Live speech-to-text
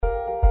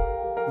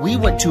we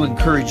want to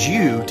encourage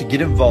you to get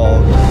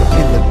involved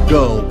in the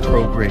GO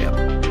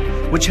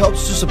program, which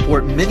helps to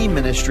support many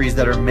ministries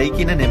that are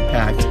making an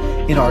impact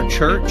in our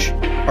church,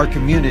 our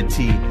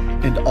community,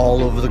 and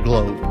all over the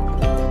globe.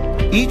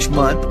 Each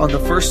month, on the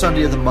first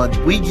Sunday of the month,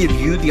 we give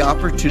you the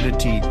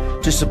opportunity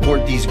to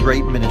support these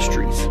great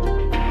ministries.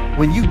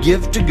 When you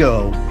give to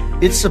GO,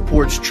 it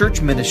supports church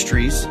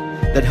ministries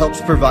that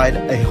helps provide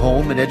a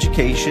home and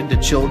education to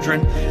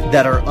children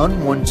that are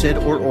unwanted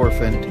or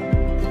orphaned.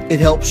 It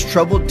helps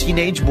troubled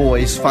teenage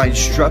boys find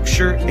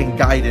structure and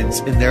guidance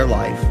in their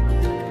life.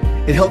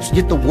 It helps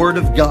get the Word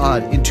of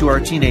God into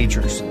our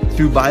teenagers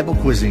through Bible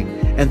quizzing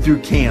and through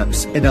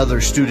camps and other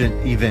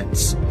student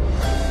events.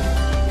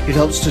 It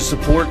helps to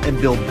support and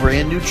build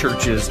brand new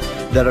churches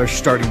that are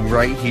starting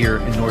right here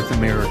in North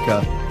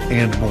America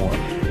and more.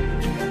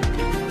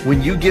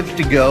 When you give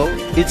to GO,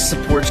 it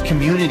supports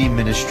community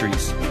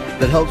ministries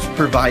that helps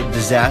provide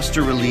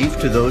disaster relief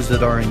to those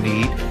that are in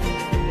need.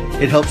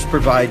 It helps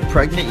provide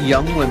pregnant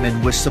young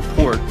women with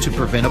support to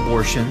prevent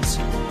abortions.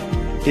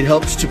 It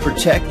helps to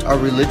protect our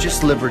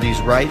religious liberties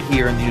right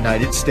here in the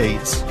United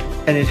States.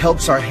 And it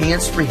helps our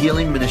Hands for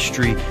Healing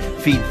ministry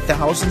feed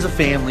thousands of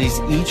families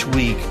each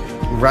week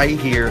right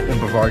here in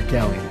Brevard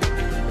County.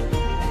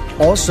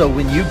 Also,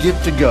 when you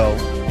give to GO,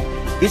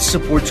 it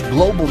supports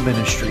global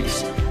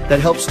ministries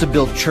that helps to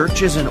build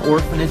churches and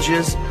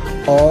orphanages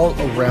all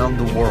around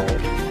the world.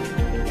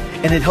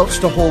 And it helps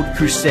to hold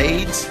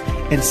crusades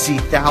and see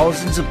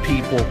thousands of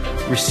people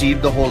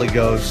receive the Holy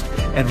Ghost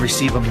and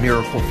receive a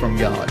miracle from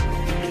God.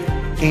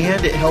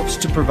 And it helps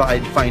to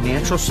provide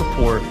financial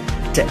support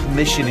to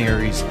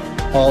missionaries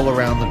all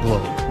around the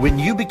globe. When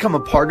you become a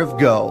part of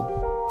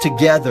GO,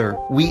 together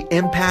we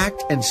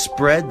impact and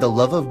spread the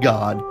love of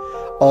God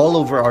all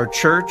over our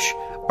church,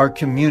 our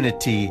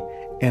community,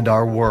 and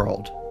our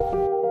world.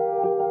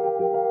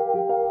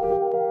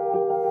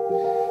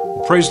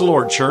 Praise the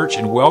Lord, church,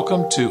 and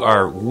welcome to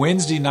our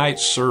Wednesday night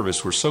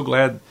service. We're so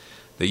glad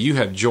that you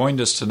have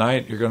joined us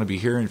tonight. You're going to be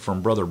hearing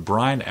from Brother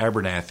Brian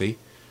Abernathy.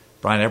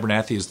 Brian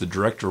Abernathy is the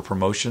Director of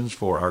Promotions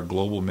for our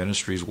global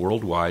ministries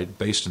worldwide,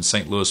 based in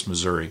St. Louis,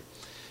 Missouri.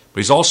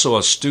 But he's also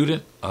a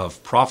student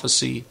of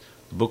prophecy,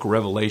 the book of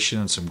Revelation,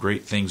 and some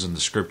great things in the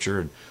Scripture.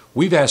 And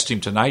we've asked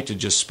him tonight to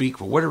just speak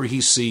for whatever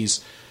he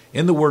sees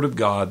in the Word of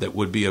God that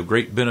would be of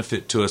great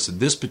benefit to us at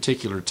this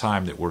particular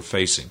time that we're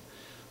facing.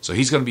 So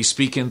he's going to be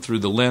speaking through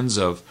the lens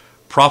of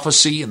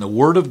prophecy and the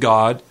Word of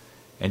God,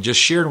 and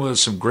just sharing with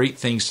us some great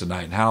things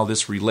tonight and how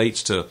this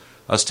relates to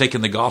us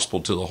taking the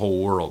gospel to the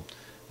whole world.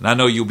 And I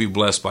know you'll be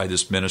blessed by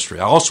this ministry.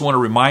 I also want to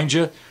remind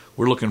you,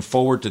 we're looking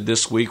forward to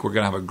this week. We're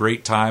going to have a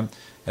great time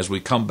as we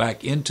come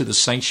back into the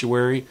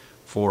sanctuary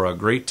for a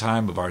great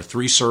time of our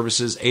 3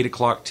 services, 8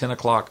 o'clock, 10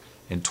 o'clock,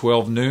 and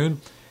 12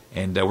 noon.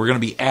 And we're going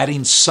to be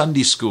adding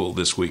Sunday school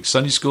this week,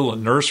 Sunday school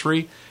and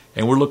nursery.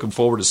 And we're looking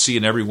forward to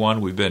seeing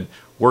everyone. We've been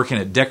working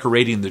at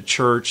decorating the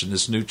church, and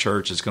this new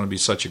church is going to be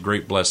such a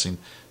great blessing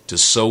to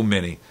so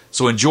many.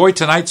 So enjoy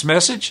tonight's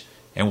message,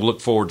 and we'll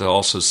look forward to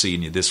also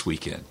seeing you this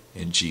weekend.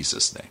 In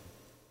Jesus' name.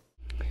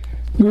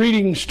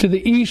 Greetings to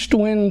the East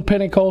Wind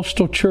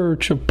Pentecostal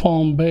Church of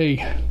Palm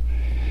Bay.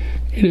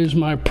 It is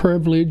my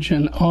privilege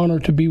and honor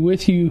to be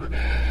with you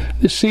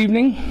this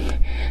evening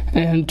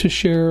and to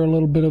share a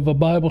little bit of a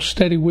Bible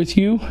study with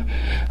you.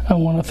 I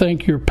want to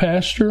thank your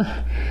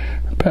pastor,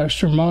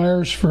 Pastor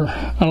Myers, for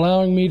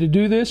allowing me to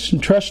do this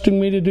and trusting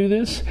me to do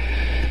this.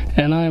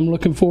 And I am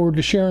looking forward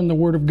to sharing the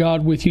Word of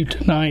God with you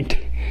tonight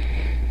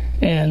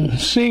and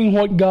seeing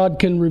what God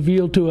can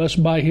reveal to us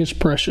by His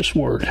precious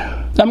Word.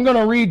 I'm going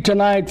to read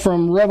tonight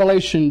from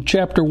Revelation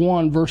chapter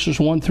 1,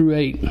 verses 1 through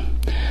 8.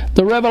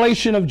 The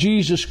revelation of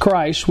Jesus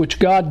Christ, which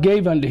God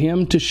gave unto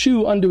Him to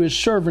shew unto His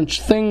servants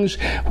things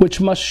which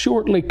must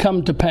shortly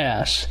come to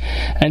pass.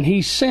 And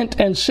He sent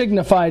and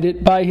signified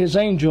it by His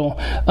angel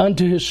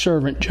unto His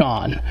servant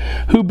John,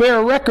 who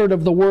bare record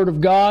of the Word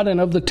of God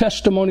and of the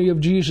testimony of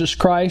Jesus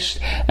Christ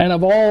and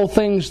of all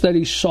things that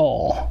he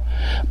saw.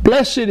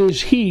 Blessed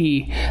is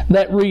he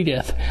that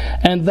readeth,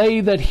 and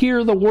they that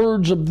hear the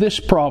words of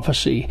this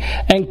prophecy,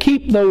 and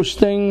keep those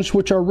things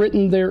which are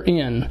written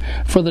therein,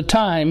 for the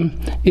time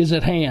is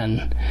at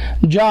hand.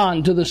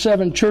 John, to the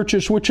 7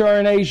 churches which are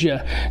in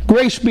Asia,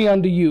 grace be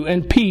unto you,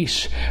 and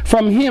peace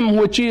from Him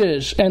which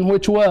is, and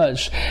which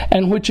was,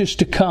 and which is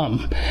to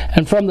come,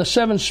 and from the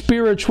 7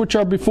 spirits which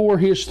are before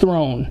His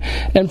throne,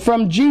 and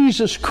from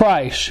Jesus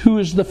Christ, who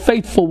is the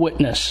faithful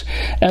witness,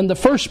 and the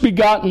first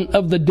begotten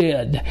of the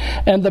dead,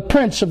 and the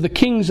Prince of the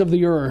kings of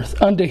the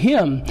earth, unto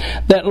Him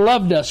that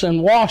loved us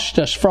and washed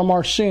us from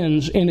our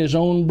sins in His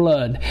own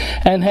blood,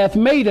 and hath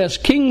made us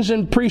kings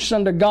and priests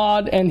unto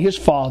God and His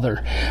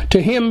Father.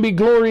 To Him be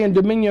glory and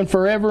dominion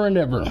forever and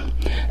ever.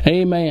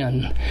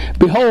 Amen.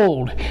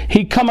 Behold,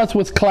 He cometh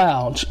with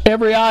clouds.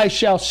 Every eye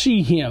shall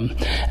see Him,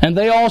 and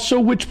they also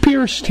which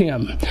pierced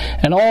Him,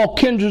 and all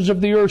kindreds of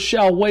the earth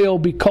shall wail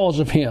because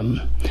of Him.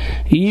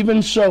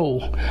 Even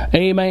so,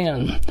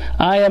 amen.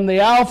 I am the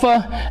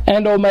Alpha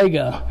and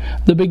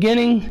Omega, the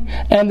beginning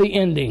and the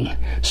ending,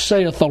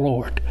 saith the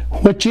Lord,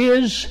 which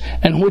is,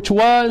 and which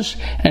was,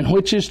 and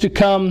which is to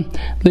come,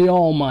 the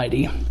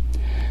Almighty.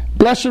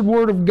 Blessed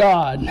Word of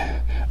God.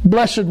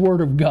 Blessed Word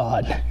of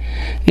God.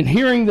 In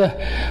hearing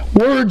the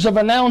words of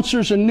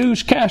announcers and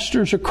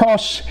newscasters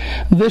across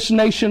this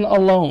nation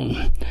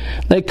alone,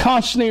 they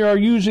constantly are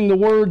using the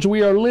words,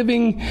 we are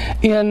living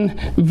in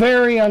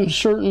very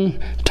uncertain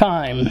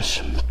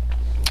times.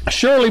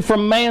 Surely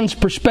from man's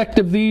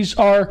perspective, these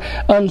are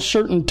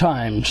uncertain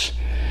times.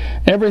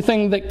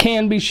 Everything that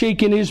can be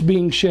shaken is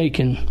being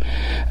shaken.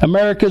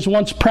 America's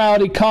once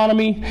proud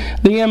economy,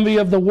 the envy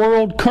of the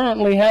world,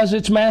 currently has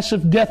its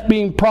massive debt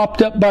being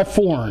propped up by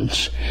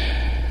foreigners.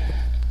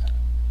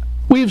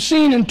 We have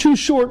seen in 2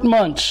 short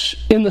months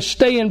in the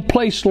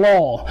stay-in-place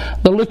law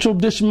the literal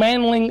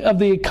dismantling of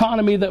the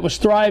economy that was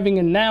thriving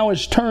and now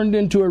is turned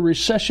into a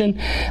recession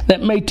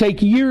that may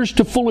take years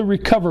to fully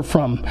recover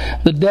from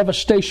the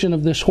devastation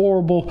of this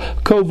horrible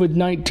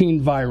COVID-19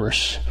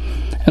 virus.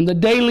 And the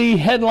daily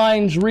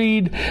headlines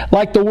read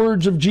like the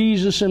words of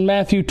Jesus in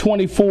Matthew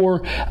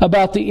 24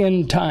 about the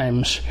end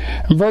times.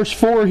 In verse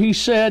 4 he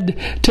said,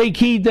 "Take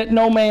heed that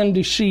no man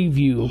deceive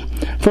you.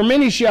 For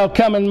many shall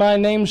come in my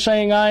name,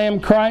 saying, I am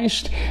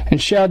Christ,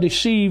 and shall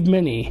deceive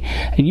many.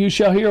 And you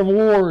shall hear of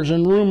wars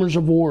and rumors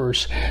of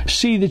wars.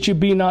 See that you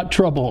be not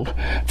troubled.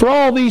 For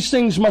all these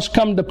things must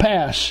come to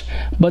pass,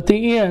 but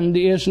the end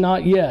is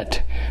not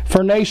yet.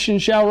 For nation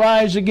shall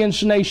rise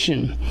against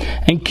nation,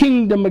 and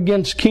kingdom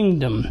against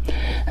kingdom.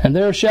 And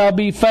there shall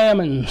be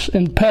famines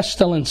and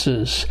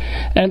pestilences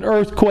and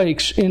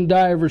earthquakes in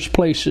divers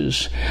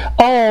places.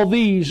 All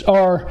these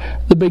are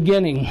the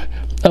beginning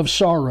of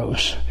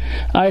sorrows."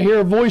 I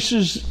hear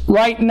voices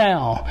right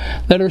now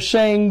that are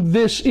saying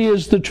this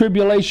is the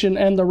tribulation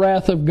and the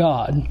wrath of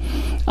God.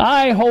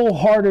 I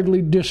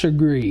wholeheartedly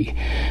disagree.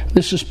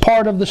 This is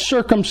part of the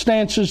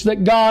circumstances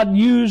that God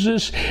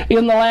uses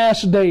in the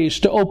last days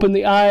to open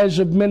the eyes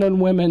of men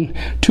and women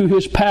to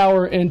His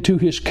power and to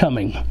His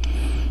coming.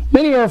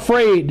 Many are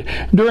afraid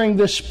during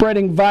this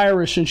spreading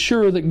virus and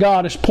sure that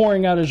God is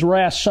pouring out His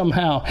wrath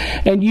somehow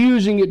and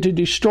using it to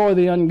destroy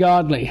the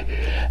ungodly.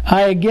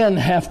 I again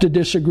have to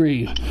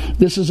disagree.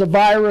 This is a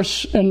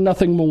virus and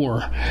nothing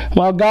more.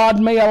 While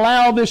God may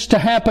allow this to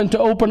happen to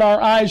open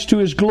our eyes to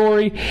His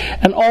glory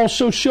and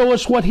also show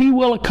us what He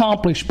will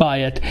accomplish by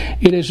it,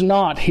 it is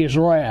not His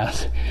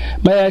wrath.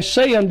 May I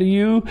say unto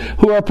you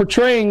who are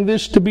portraying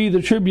this to be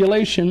the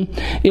tribulation,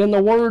 in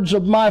the words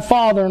of my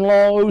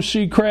father-in-law,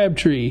 O.C.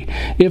 Crabtree,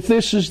 if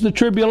this is the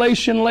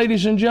tribulation,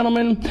 ladies and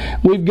gentlemen,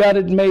 we've got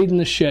it made in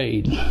the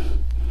shade.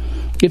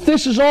 If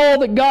this is all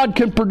that God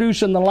can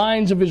produce in the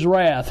lines of His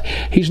wrath,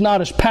 He's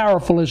not as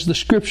powerful as the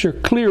Scripture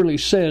clearly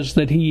says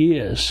that He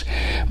is.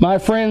 My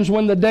friends,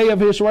 when the day of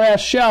His wrath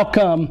shall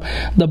come,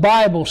 the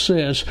Bible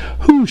says,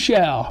 who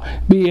shall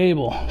be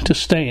able to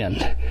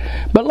stand?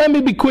 But let me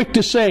be quick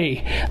to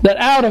say that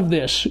out of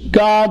this,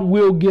 God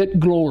will get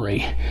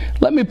glory.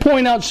 Let me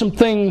point out some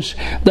things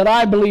that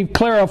I believe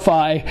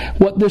clarify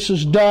what this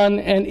has done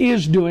and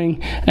is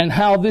doing and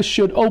how this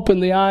should open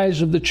the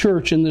eyes of the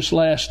church in this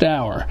last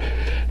hour.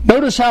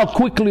 Notice how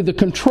quickly the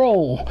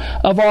control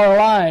of our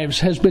lives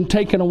has been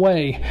taken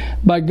away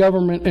by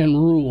government and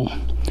rule.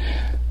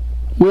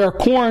 We are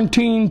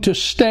quarantined to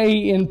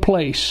stay in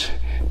place,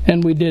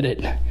 and we did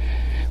it.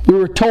 We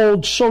were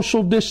told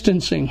social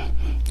distancing,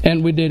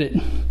 and we did it.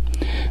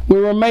 We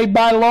were made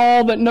by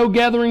law that no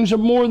gatherings of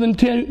more than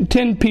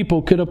 10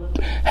 people could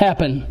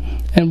happen,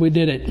 and we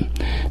did it.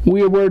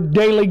 We were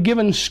daily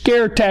given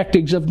scare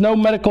tactics of no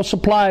medical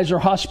supplies or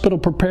hospital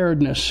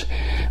preparedness.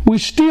 We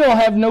still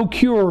have no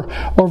cure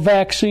or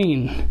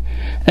vaccine.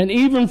 And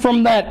even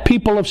from that,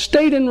 people of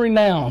state and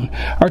renown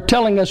are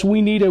telling us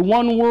we need a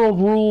one world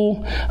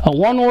rule, a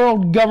one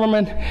world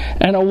government,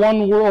 and a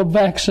one world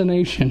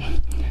vaccination.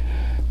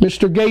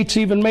 Mr. Gates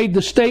even made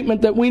the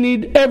statement that we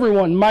need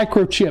everyone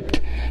microchipped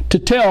to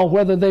tell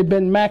whether they've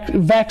been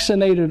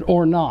vaccinated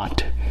or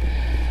not.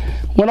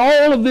 When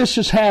all of this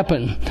has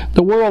happened,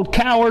 the world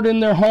cowered in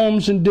their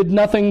homes and did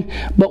nothing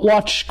but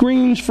watch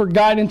screens for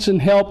guidance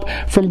and help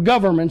from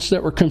governments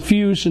that were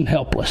confused and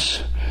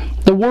helpless.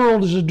 The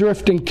world is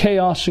adrift in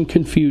chaos and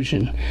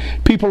confusion.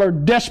 People are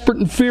desperate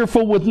and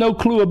fearful with no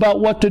clue about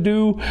what to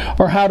do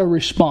or how to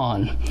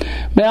respond.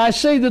 May I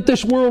say that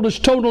this world is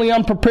totally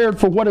unprepared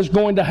for what is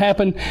going to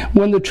happen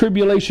when the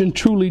tribulation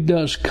truly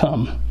does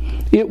come.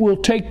 It will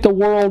take the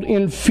world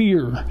in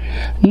fear.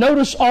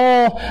 Notice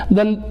all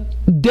the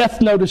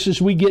death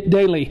notices we get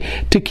daily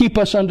to keep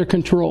us under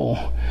control.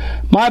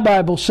 My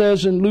Bible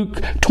says in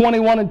Luke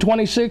 21 and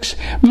 26,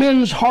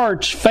 men's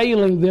hearts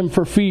failing them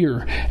for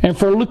fear and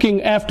for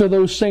looking after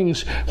those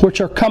things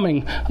which are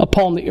coming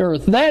upon the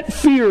earth. That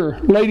fear,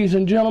 ladies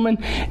and gentlemen,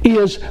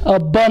 is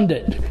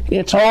abundant.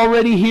 It's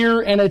already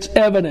here and it's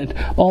evident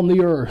on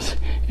the earth.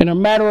 In a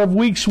matter of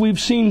weeks, we've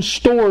seen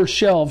store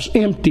shelves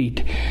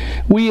emptied.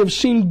 We have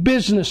seen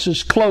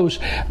businesses close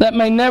that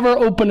may never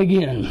open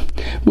again.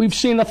 We've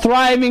seen a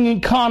thriving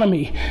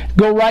economy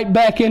go right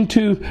back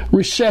into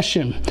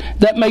recession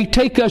that may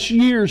take us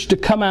years to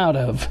come out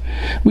of.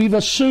 We've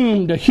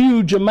assumed a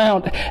huge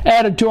amount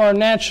added to our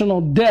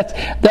national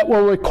debt that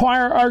will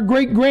require our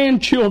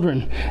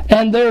great-grandchildren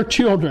and their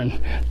children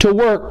to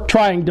work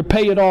trying to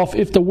pay it off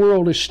if the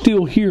world is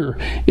still here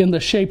in the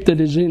shape that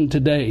is in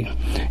today.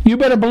 You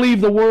better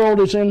believe the world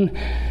is in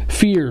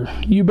fear.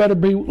 You better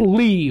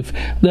believe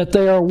that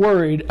they are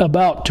worried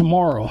about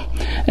tomorrow.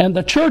 And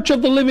the Church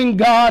of the Living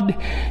God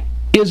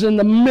is in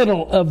the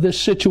middle of this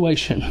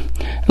situation.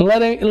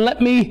 Let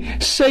me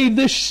say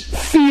this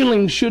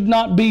feeling should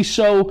not be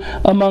so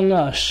among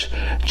us.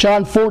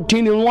 John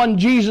 14:1,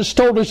 Jesus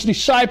told his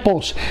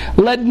disciples,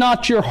 "Let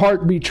not your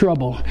heart be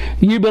troubled.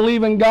 You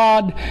believe in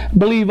God,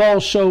 believe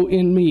also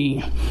in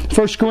me."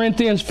 1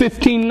 Corinthians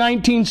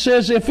 15:19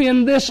 says, "If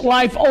in this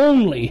life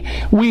only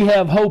we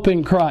have hope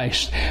in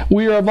Christ,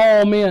 we are of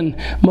all men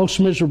most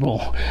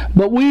miserable.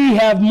 But we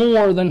have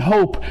more than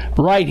hope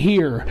right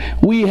here.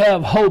 We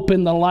have hope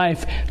in the life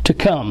to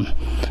come."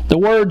 The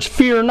words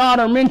 "fear not"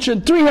 are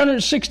mentioned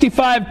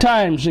 365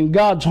 times in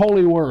God's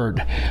holy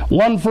word,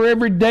 one for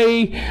every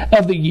day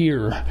of the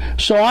year.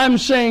 So I'm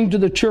saying to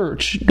the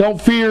church, don't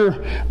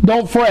fear,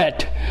 don't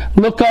fret,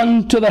 look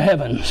unto the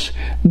heavens.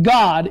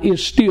 God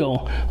is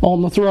still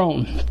on the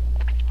throne.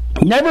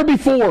 Never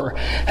before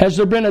has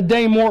there been a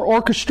day more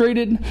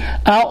orchestrated,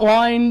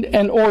 outlined,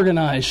 and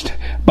organized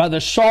by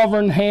the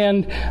sovereign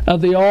hand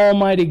of the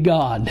Almighty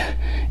God.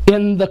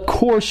 In the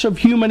course of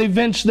human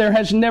events, there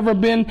has never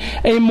been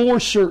a more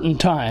certain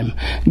time.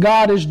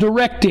 God is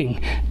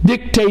directing,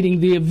 dictating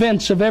the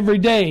events of every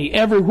day,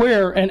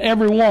 everywhere, and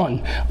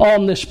everyone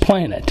on this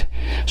planet.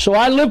 So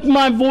I lift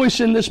my voice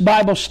in this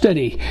Bible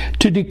study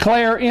to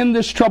declare in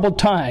this troubled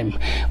time,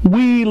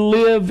 we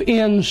live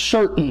in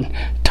certain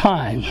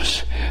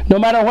times. No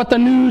matter what the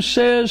news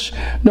says,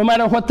 no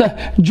matter what the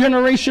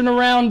generation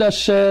around us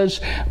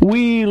says,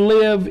 we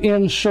live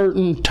in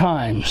certain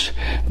times.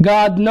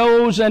 God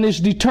knows and is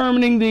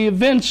determining the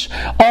events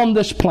on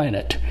this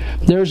planet.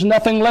 There's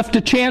nothing left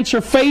to chance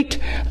or fate.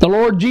 The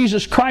Lord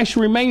Jesus Christ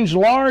remains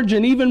large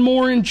and even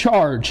more in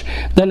charge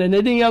than at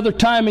any other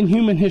time in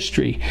human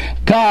history.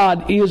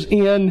 God is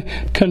in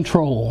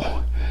control.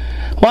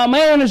 While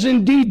man is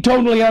indeed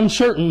totally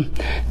uncertain,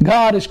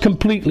 God is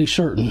completely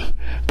certain.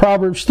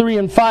 Proverbs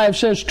 3:5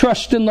 says,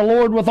 "Trust in the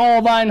Lord with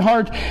all thine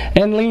heart,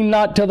 and lean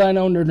not to thine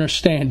own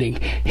understanding."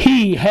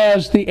 He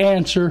has the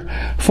answer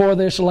for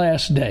this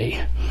last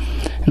day.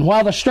 And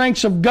while the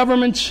strengths of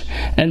governments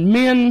and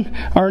men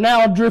are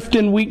now adrift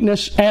in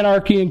weakness,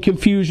 anarchy, and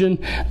confusion,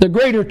 the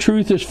greater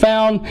truth is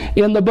found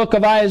in the book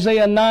of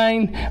Isaiah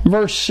 9,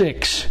 verse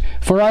 6.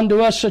 "For unto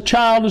us a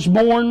child is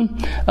born,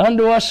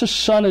 unto us a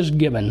son is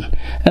given,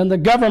 and the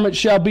government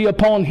shall be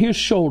upon his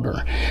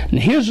shoulder. And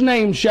his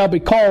name shall be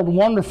called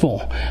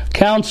Wonderful,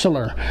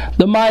 Counselor,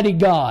 the Mighty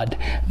God,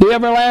 the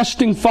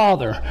Everlasting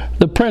Father,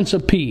 the Prince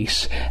of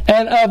Peace.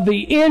 And of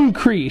the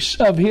increase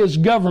of his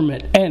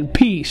government and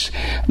peace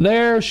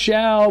there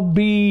shall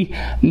be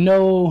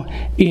no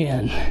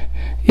end."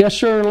 Yes,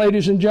 sir,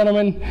 ladies and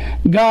gentlemen,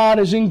 God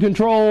is in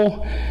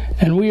control,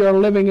 and we are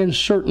living in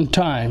certain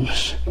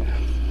times.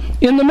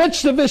 In the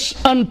midst of this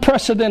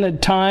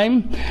unprecedented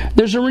time,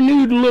 there's a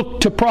renewed look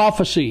to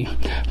prophecy,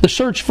 the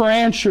search for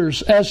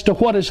answers as to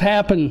what has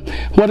happened,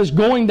 what is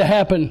going to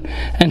happen,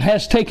 and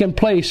has taken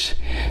place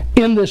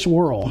in this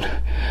world.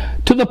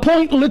 To the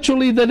point,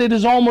 literally, that it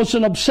is almost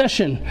an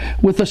obsession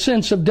with a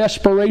sense of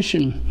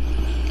desperation.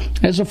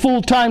 As a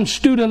full-time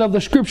student of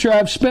the Scripture,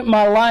 I've spent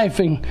my life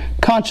in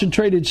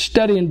concentrated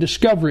study and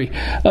discovery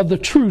of the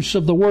truths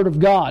of the Word of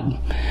God.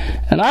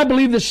 And I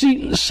believe that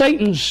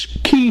Satan's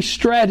key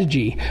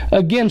strategy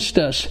against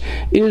us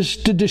is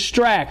to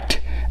distract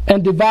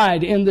and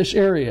divide in this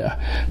area,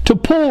 to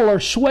pull or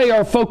sway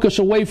our focus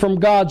away from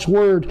God's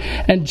Word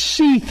and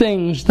see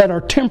things that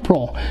are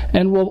temporal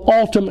and will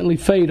ultimately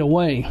fade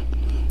away.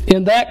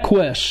 In that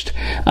quest,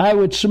 I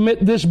would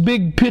submit this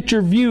big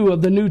picture view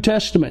of the New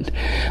Testament.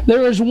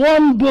 There is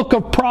one book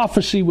of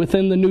prophecy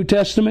within the New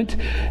Testament.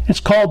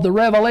 It's called the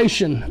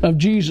Revelation of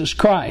Jesus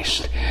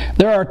Christ.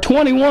 There are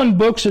 21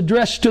 books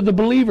addressed to the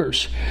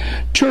believers,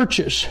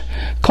 churches,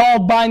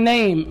 called by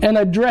name and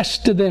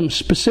addressed to them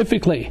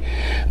specifically.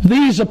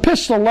 These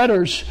epistle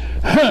letters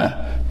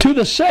to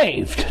the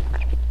saved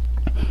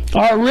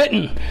are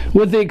written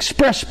with the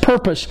express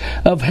purpose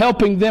of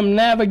helping them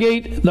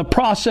navigate the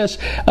process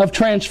of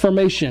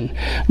transformation,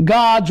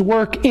 God's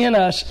work in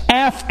us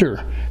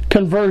after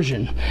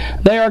conversion.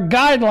 They are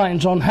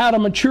guidelines on how to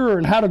mature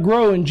and how to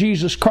grow in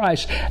Jesus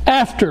Christ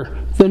after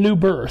the new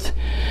birth.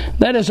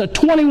 That is a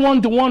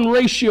 21-to-1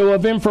 ratio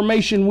of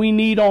information we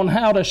need on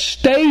how to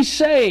stay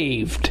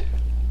saved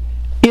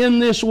in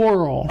this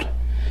world,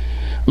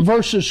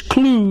 versus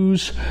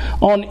clues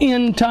on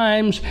end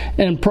times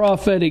and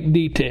prophetic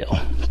detail.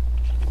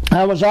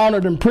 I was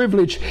honored and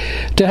privileged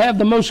to have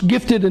the most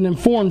gifted and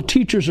informed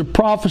teachers of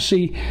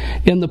prophecy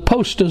in the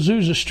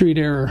post-Azusa Street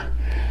era,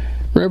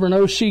 Reverend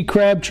O.C.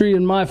 Crabtree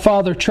and my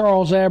father,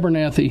 Charles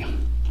Abernathy.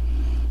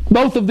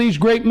 Both of these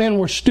great men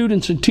were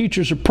students and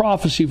teachers of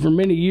prophecy for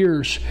many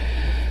years.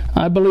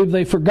 I believe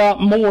they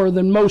forgot more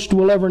than most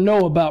will ever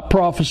know about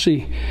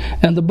prophecy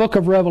and the book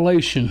of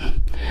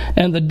Revelation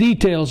and the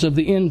details of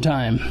the end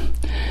time.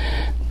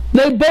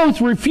 They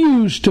both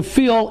refused to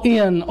fill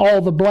in all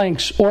the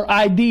blanks or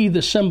ID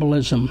the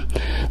symbolism.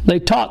 They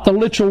taught the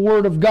literal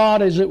Word of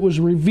God as it was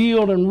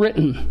revealed and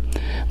written.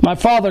 My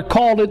father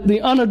called it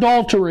the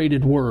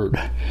unadulterated Word.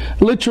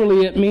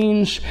 Literally, it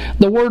means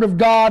the Word of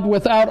God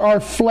without our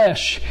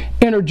flesh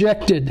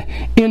interjected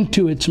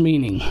into its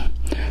meaning.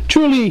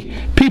 Truly,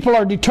 people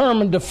are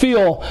determined to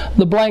fill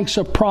the blanks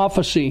of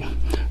prophecy.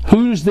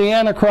 Who's the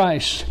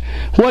Antichrist?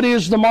 What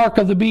is the mark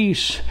of the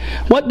beast?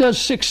 What does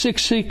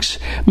 666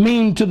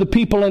 mean to the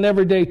people in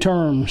everyday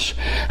terms?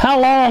 How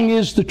long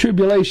is the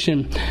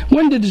tribulation?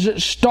 When does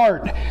it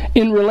start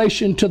in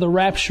relation to the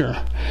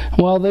rapture?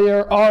 Well,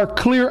 there are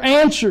clear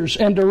answers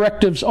and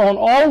directives on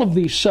all of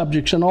these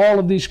subjects and all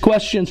of these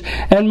questions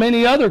and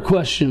many other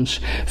questions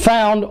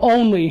found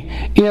only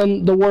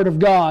in the Word of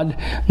God.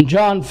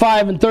 John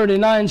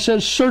 5:39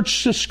 says,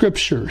 "Search the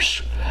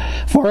Scriptures,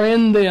 for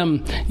in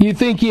them you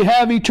think you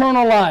have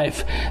eternal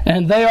life,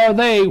 and they are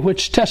they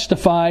which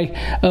testify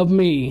of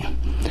me."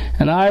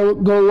 And I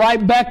go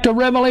right back to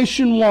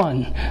Revelation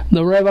 1,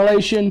 the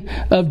revelation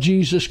of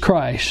Jesus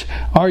Christ.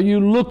 Are you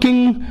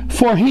looking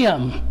for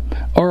Him,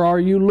 or are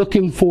you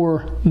looking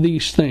for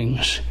these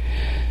things?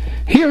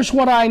 Here's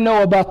what I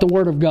know about the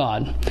Word of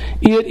God.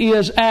 It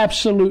is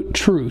absolute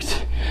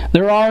truth.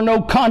 There are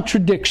no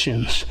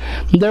contradictions.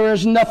 There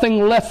is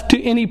nothing left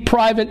to any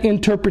private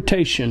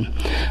interpretation.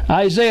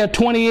 Isaiah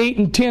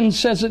 28:10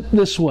 says it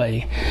this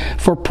way,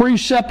 "For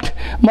precept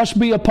must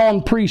be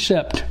upon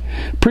precept,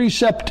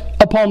 precept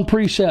upon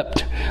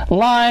precept,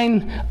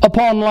 line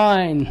upon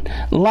line,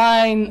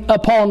 line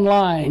upon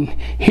line,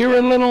 here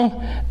a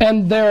little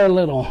and there a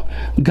little."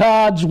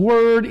 God's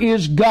Word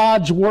is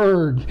God's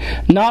Word,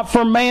 not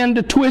for man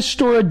to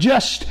twist or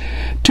adjust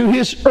to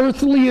his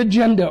earthly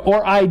agenda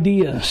or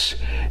ideas.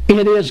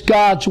 It is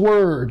God's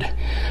Word.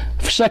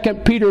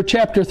 2 Peter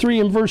chapter 3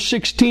 and verse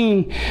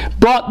 16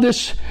 brought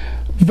this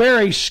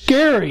very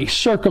scary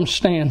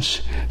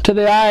circumstance to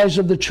the eyes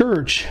of the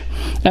church,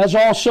 as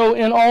also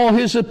in all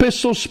his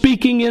epistles,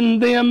 speaking in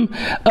them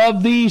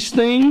of these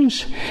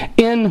things,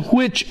 in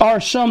which are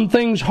some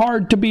things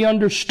hard to be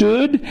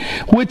understood,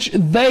 which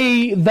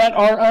they that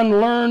are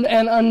unlearned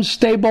and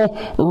unstable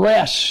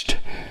wrest.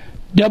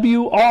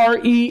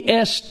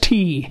 W-R-E-S-T.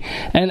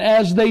 And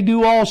as they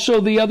do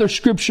also the other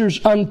scriptures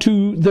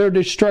unto their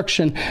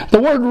destruction. The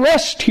word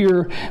rest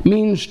here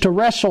means to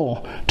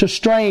wrestle, to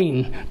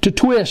strain, to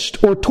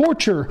twist, or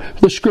torture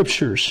the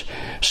scriptures.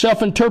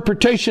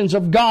 Self-interpretations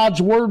of God's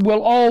Word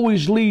will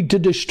always lead to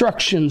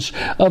destructions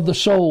of the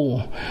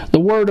soul. The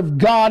Word of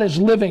God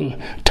is living,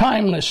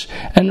 timeless,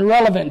 and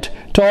relevant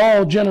to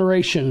all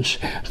generations.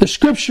 The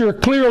Scripture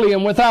clearly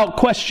and without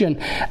question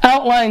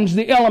outlines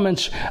the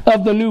elements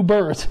of the new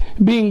birth,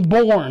 being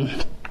born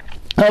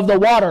of the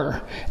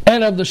water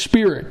and of the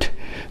Spirit.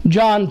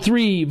 John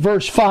 3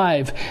 verse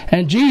 5,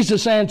 "And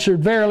Jesus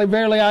answered, Verily,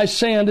 verily, I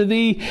say unto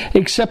thee,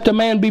 except a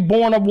man be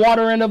born of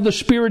water and of the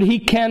Spirit, he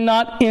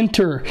cannot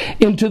enter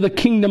into the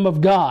kingdom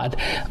of God.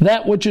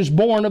 That which is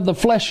born of the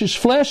flesh is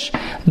flesh,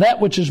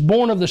 that which is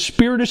born of the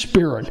Spirit is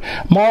spirit.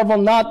 Marvel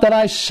not that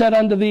I said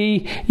unto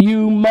thee,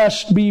 you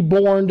must be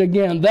born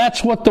again."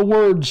 That's what the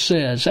Word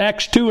says.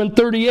 Acts 2 and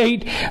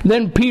 38,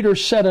 "Then Peter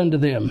said unto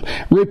them,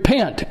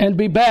 Repent and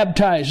be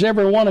baptized,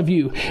 every one of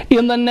you,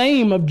 in the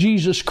name of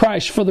Jesus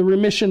Christ for the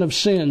remission of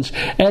sins,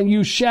 and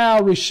you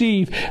shall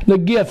receive the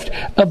gift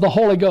of the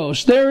Holy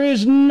Ghost." There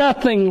is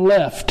nothing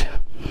left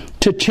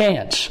to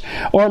chance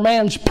or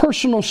man's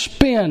personal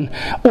spin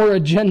or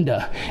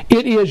agenda.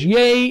 It is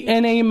yea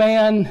and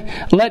amen,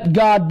 let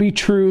God be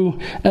true,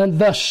 and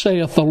thus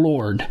saith the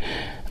Lord.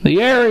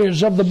 The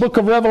areas of the book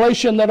of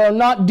Revelation that are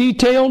not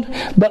detailed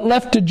but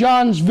left to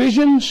John's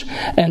visions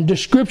and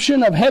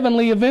description of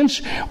heavenly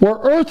events were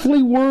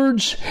earthly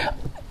words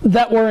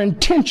that were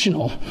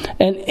intentional,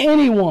 and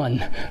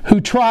anyone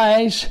who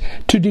tries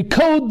to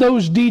decode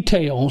those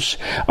details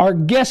are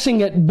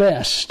guessing at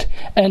best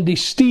and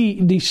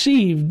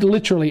deceived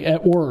literally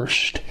at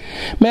worst.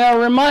 May I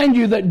remind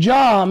you that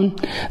John,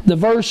 the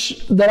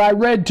verse that I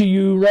read to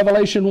you,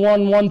 Revelation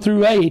 1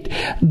 through 8,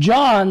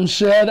 John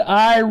said,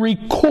 "I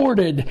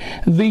recorded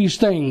these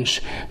things."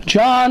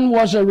 John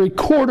was a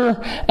recorder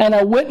and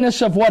a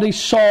witness of what he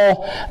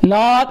saw,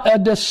 not a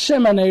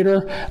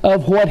disseminator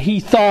of what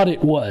he thought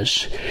it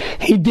was.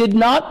 He did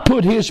not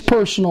put his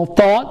personal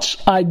thoughts,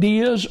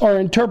 ideas, or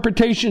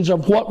interpretations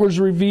of what was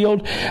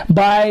revealed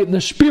by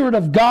the Spirit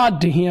of God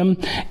to him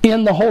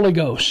in the Holy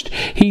Ghost.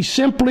 He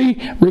simply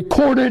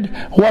recorded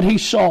what he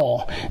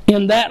saw.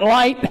 In that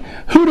light,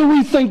 who do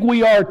we think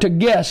we are to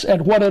guess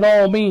at what it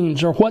all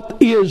means, or what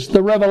is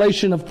the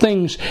revelation of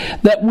things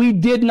that we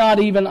did not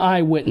even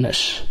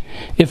eyewitness?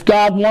 If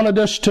God wanted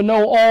us to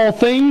know all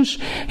things,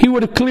 He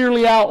would have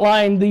clearly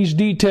outlined these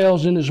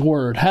details in His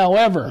Word.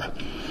 However,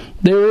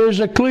 there is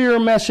a clear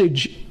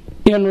message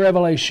in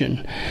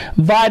Revelation,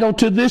 vital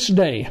to this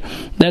day,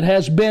 that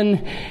has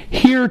been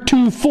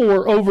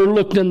heretofore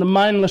overlooked in the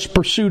mindless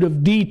pursuit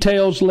of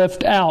details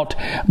left out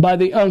by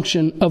the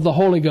unction of the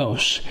Holy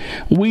Ghost.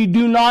 We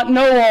do not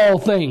know all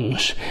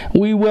things.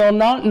 We will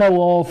not know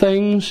all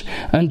things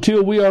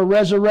until we are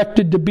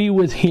resurrected to be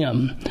with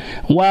Him.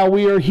 While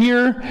we are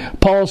here,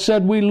 Paul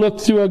said, we look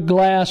through a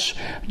glass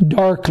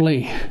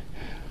darkly.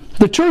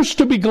 The truth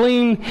to be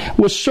gleaned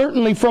was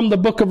certainly from the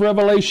book of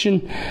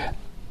Revelation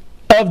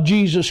of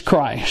Jesus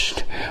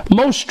Christ.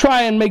 Most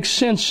try and make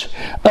sense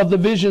of the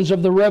visions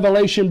of the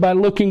Revelation by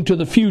looking to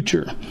the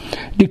future,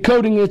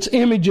 decoding its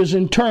images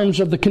in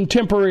terms of the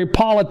contemporary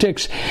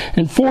politics,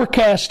 and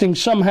forecasting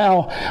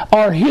somehow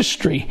our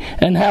history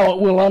and how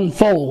it will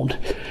unfold.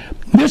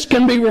 This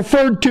can be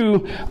referred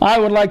to, I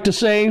would like to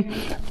say,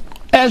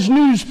 as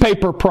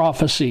newspaper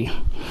prophecy.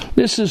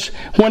 This is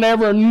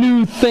whenever a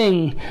new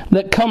thing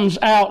that comes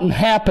out and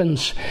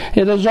happens,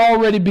 it has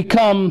already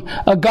become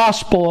a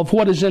gospel of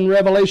what is in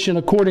Revelation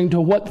according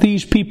to what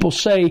these people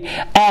say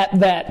at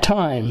that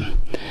time.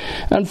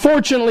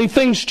 Unfortunately,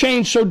 things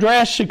change so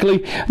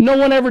drastically, no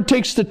one ever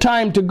takes the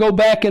time to go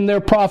back in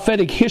their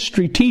prophetic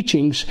history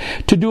teachings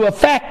to do a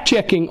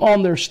fact-checking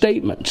on their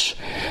statements.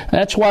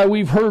 That's why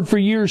we've heard for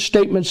years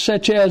statements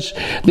such as,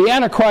 the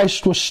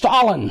Antichrist was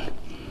Stalin.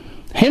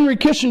 Henry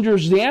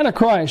Kissinger's the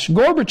Antichrist.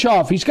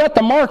 Gorbachev, he's got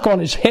the mark on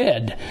his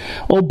head.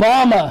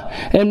 Obama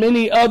and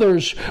many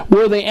others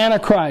were the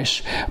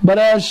Antichrist. But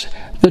as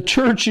the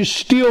church is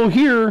still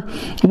here,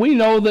 we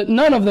know that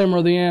none of them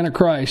are the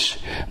Antichrist.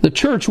 The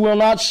church will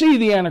not see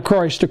the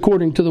Antichrist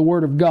according to the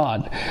Word of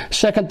God.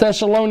 2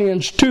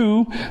 Thessalonians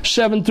 2,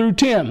 7 through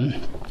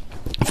 10.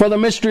 For the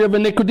mystery of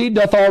iniquity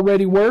doth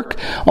already work.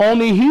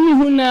 Only he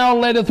who now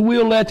letteth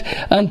will let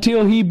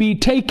until he be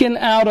taken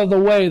out of the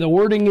way. The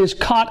wording is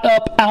caught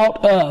up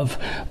out of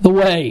the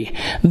way.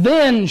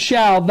 Then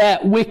shall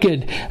that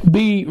wicked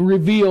be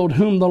revealed,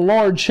 whom the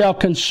Lord shall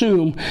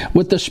consume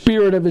with the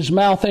spirit of his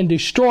mouth and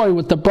destroy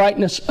with the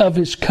brightness of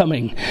his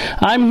coming.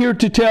 I'm here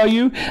to tell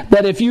you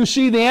that if you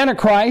see the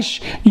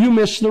Antichrist, you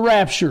miss the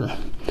rapture.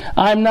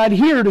 I'm not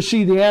here to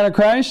see the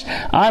Antichrist.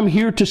 I'm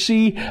here to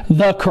see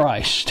the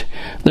Christ.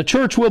 The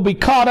church will be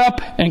caught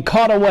up and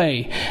caught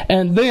away,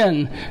 and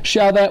then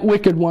shall that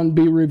wicked one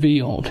be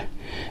revealed.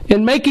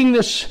 In making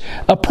this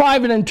a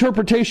private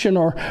interpretation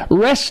or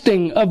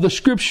wresting of the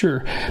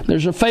Scripture,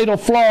 there's a fatal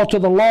flaw to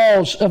the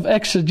laws of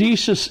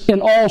exegesis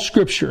in all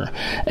Scripture.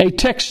 A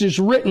text is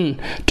written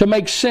to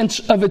make sense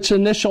of its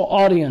initial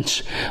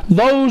audience,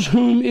 those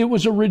whom it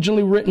was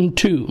originally written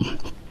to.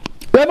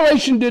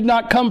 Revelation did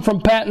not come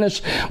from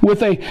Patmos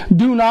with a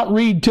do not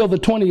read till the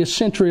 20th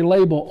century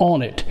label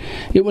on it.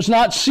 It was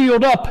not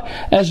sealed up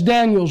as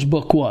Daniel's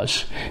book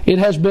was. It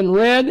has been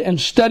read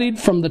and studied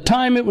from the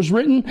time it was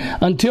written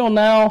until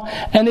now,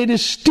 and it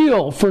is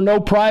still for no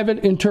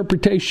private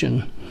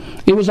interpretation.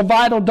 It was a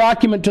vital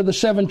document to the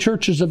 7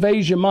 churches of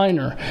Asia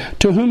Minor,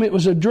 to whom it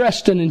was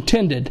addressed and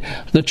intended,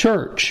 the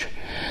church.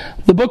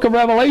 The book of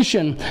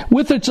Revelation,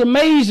 with its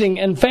amazing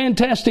and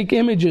fantastic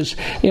images,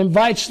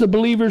 invites the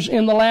believers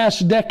in the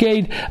last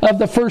decade of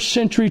the first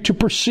century to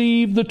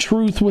perceive the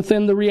truth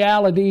within the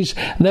realities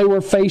they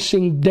were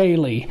facing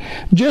daily,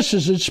 just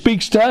as it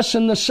speaks to us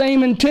in the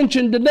same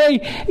intention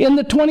today in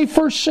the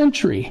 21st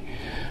century.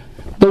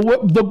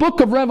 The book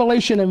of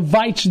Revelation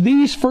invites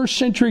these first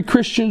century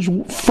Christians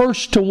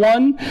first to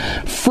 1,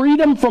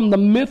 freedom from the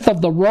myth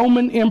of the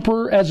Roman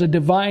emperor as a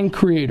divine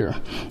creator.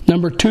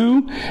 Number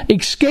 2,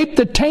 escape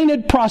the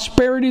tainted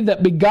prosperity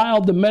that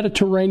beguiled the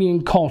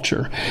Mediterranean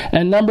culture.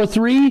 And number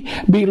 3,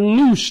 be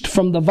loosed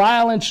from the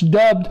violence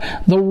dubbed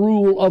the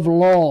rule of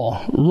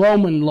law,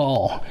 Roman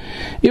law.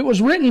 It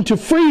was written to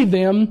free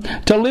them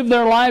to live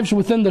their lives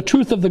within the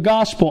truth of the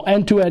gospel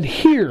and to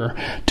adhere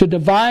to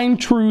divine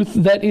truth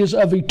that is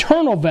of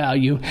eternal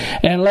value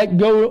and let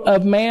go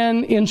of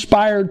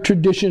man-inspired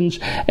traditions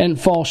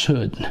and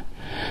falsehood.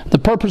 The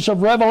purpose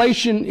of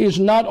Revelation is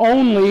not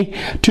only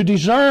to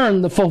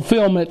discern the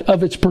fulfillment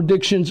of its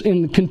predictions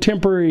in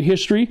contemporary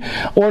history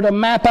or to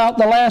map out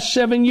the last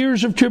 7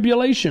 years of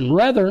tribulation.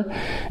 Rather,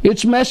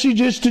 its message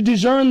is to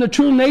discern the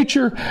true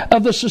nature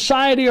of the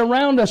society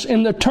around us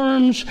in the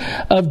terms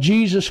of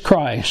Jesus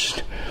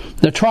Christ,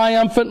 the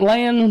triumphant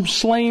Lamb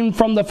slain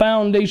from the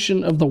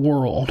foundation of the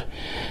world,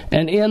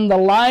 and in the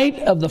light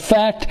of the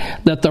fact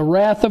that the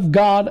wrath of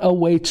God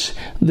awaits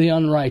the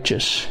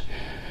unrighteous.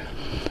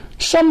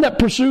 Some that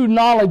pursue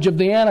knowledge of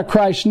the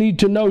Antichrist need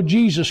to know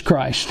Jesus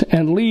Christ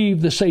and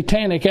leave the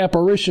satanic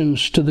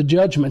apparitions to the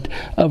judgment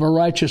of a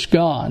righteous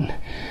God.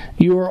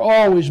 You are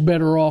always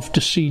better off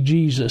to see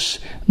Jesus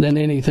than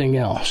anything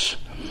else.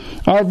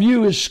 Our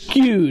view is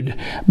skewed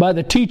by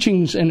the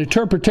teachings and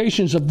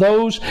interpretations of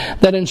those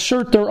that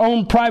insert their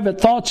own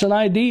private thoughts and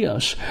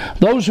ideas,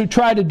 those who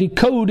try to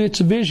decode its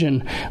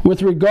vision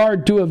with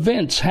regard to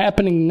events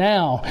happening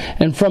now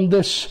and from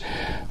this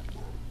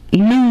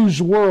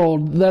news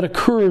world that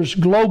occurs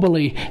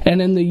globally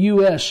and in the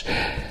U.S.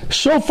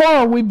 So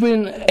far, we've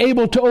been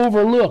able to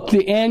overlook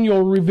the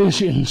annual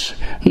revisions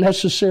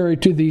necessary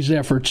to these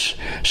efforts,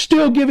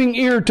 still giving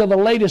ear to the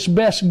latest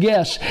best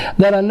guess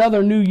that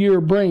another new year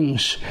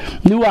brings,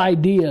 new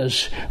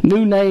ideas,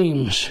 new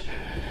names.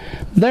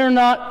 They're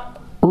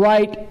not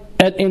right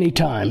at any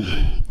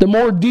time. The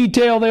more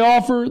detail they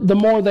offer, the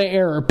more they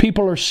err.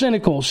 People are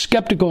cynical,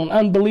 skeptical, and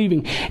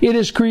unbelieving. It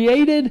has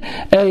created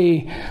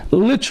a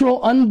literal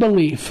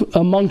unbelief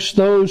amongst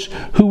those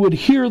who would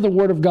hear the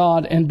Word of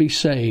God and be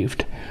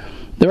saved.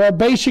 There are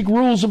basic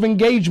rules of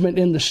engagement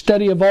in the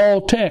study of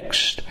all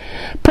text,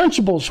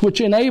 principles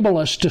which enable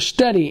us to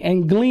study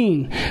and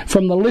glean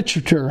from the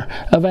literature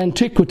of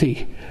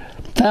antiquity.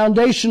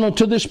 Foundational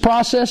to this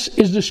process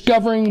is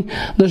discovering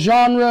the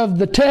genre of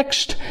the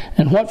text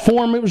and what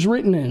form it was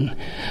written in.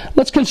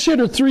 Let's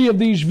consider three of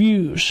these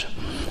views.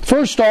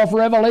 First off,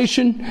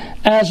 Revelation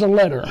as a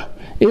letter.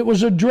 It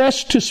was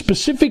addressed to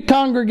specific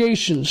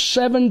congregations,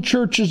 7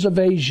 churches of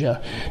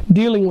Asia,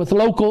 dealing with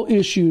local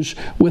issues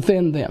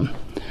within them.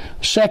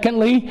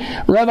 Secondly,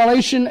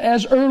 Revelation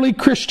as early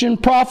Christian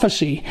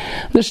prophecy.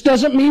 This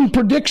doesn't mean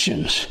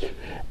predictions.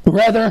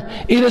 Rather,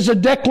 it is a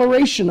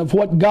declaration of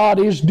what God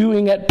is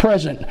doing at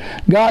present,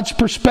 God's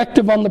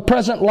perspective on the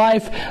present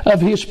life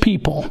of His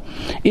people.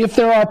 If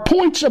there are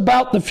points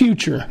about the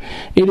future,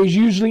 it is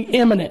usually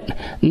imminent,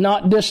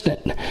 not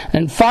distant.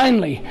 And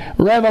finally,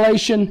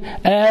 Revelation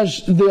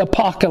as the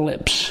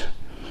apocalypse.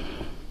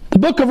 The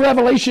book of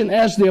Revelation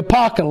as the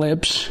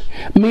apocalypse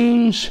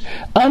means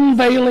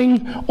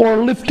unveiling or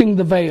lifting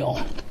the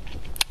veil.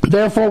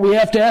 Therefore, we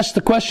have to ask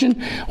the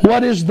question,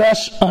 what is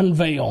thus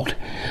unveiled?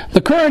 The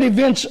current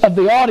events of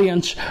the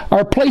audience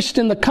are placed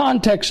in the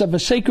context of a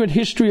sacred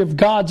history of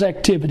God's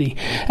activity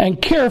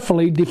and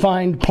carefully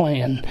defined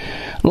plan.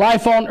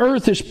 Life on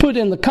earth is put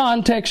in the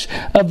context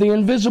of the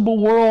invisible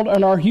world,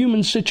 and our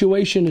human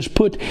situation is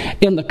put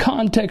in the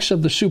context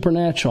of the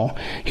supernatural.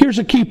 Here's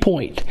a key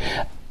point.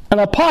 An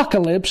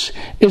apocalypse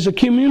is a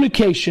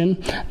communication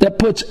that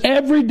puts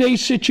everyday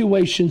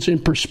situations in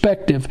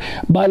perspective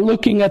by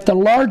looking at the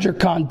larger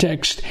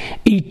context,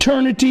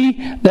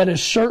 eternity that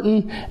is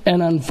certain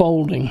and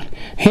unfolding.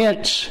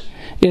 Hence,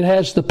 it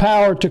has the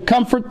power to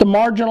comfort the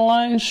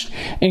marginalized,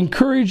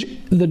 encourage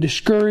the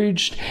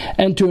discouraged,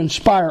 and to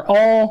inspire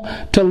all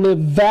to live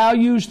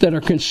values that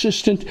are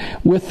consistent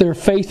with their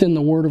faith in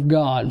the Word of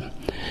God.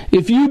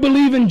 If you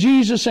believe in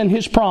Jesus and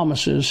His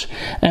promises,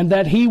 and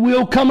that He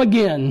will come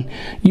again,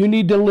 you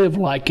need to live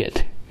like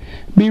it.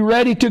 Be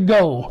ready to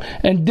go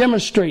and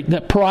demonstrate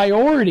that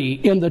priority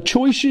in the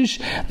choices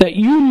that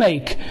you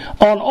make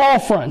on all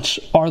fronts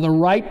are the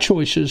right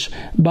choices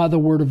by the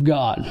Word of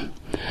God.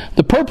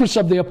 The purpose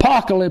of the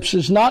apocalypse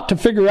is not to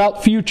figure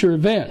out future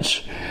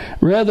events.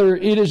 Rather,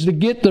 it is to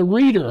get the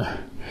reader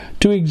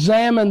to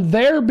examine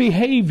their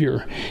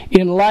behavior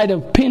in light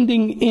of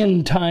pending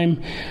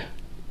end-time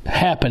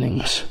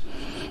happenings.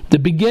 The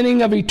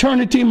beginning of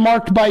eternity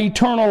marked by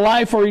eternal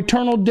life or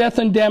eternal death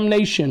and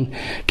damnation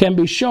can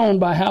be shown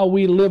by how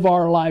we live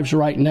our lives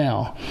right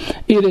now.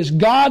 It is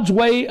God's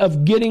way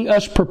of getting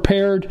us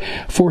prepared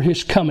for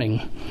His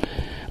coming.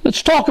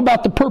 Let's talk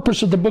about the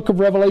purpose of the book of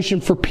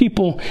Revelation for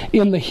people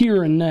in the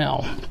here and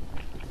now.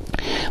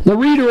 The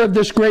reader of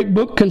this great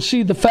book can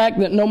see the fact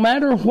that no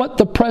matter what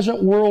the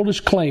present world is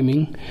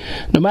claiming,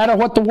 no matter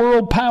what the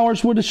world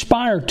powers would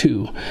aspire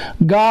to,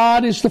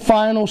 God is the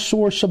final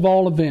source of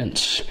all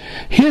events.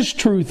 His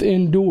truth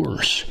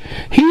endures.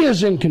 He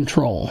is in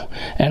control,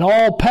 and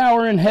all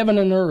power in heaven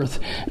and earth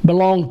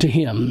belong to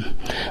Him.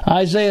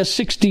 Isaiah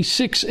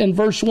 66 and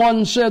verse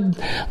 1 said,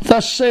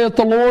 "Thus saith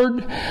the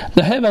Lord,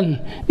 the heaven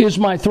is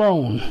my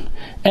throne,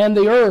 and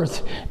the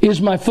earth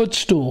is my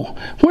footstool.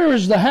 Where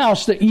is the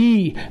house that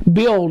ye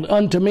build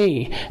unto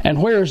me,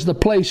 and where is the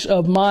place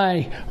of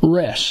my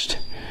rest?"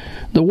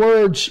 The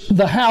words,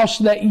 "the house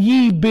that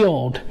ye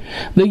build,"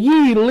 the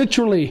ye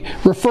literally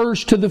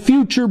refers to the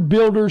future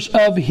builders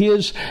of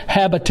His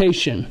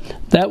habitation.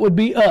 That would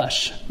be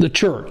us, the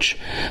church.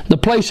 The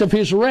place of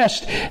His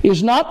rest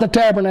is not the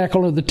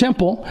tabernacle or the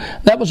temple.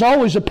 That was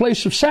always a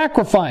place of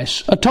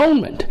sacrifice,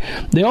 atonement.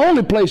 The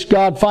only place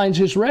God finds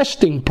His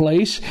resting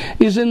place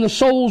is in the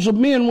souls of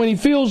men when He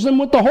fills them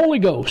with the Holy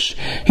Ghost.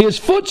 His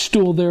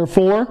footstool,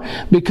 therefore,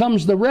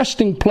 becomes the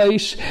resting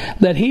place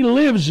that He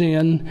lives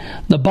in,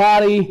 the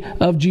body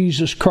of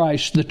Jesus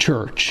Christ, the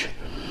church.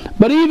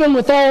 But even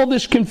with all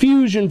this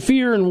confusion,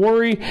 fear, and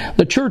worry,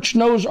 the church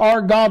knows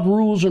our God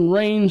rules and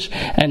reigns,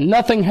 and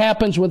nothing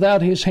happens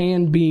without His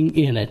hand being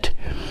in it.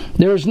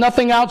 There is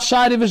nothing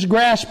outside of His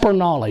grasp or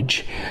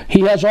knowledge.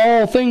 He has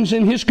all things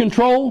in His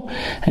control,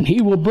 and He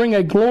will bring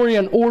a glory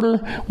and order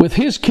with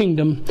His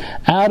kingdom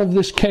out of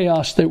this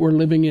chaos that we're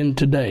living in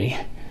today.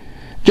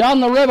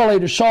 John the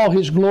Revelator saw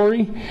his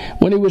glory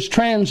when he was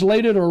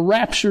translated or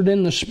raptured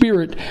in the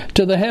Spirit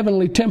to the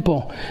heavenly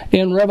temple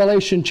in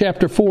Revelation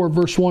chapter 4,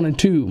 verse 1 and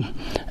 2.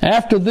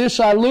 After this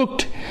I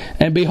looked,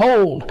 and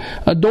behold,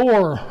 a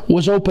door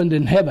was opened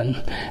in heaven.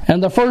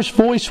 And the first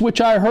voice which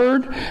I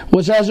heard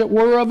was as it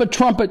were of a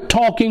trumpet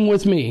talking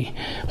with me,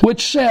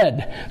 which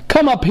said,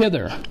 Come up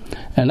hither,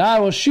 and I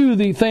will shew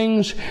thee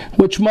things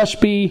which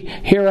must be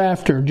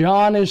hereafter.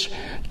 John is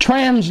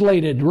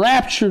translated,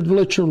 raptured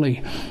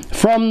literally,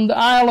 from the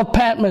Isle of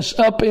Patmos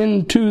up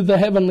into the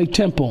heavenly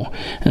temple.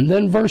 And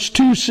then verse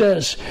 2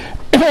 says,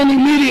 And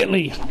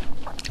immediately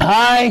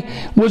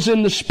I was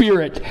in the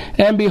Spirit,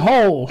 and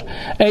behold,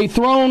 a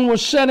throne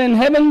was set in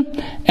heaven,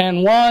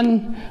 and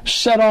one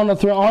sat on the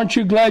throne. Aren't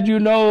you glad you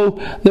know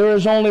there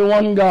is only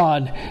one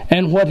God,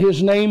 and what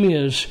His name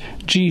is?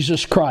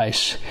 Jesus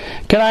Christ.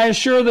 Can I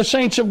assure the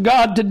saints of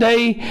God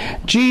today,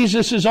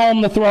 Jesus is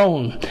on the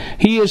throne.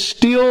 He is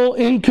still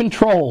in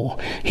control.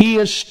 He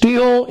is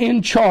still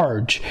in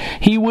charge.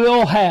 He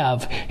will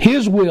have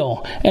His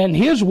will and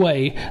His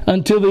way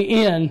until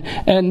the end,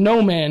 and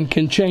no man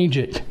can change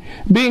it.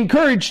 Be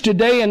encouraged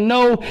today and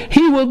know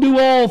He will do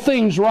all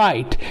things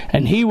right,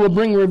 and He will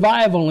bring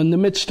revival in the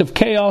midst of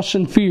chaos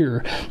and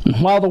fear.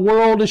 And while the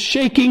world is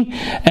shaking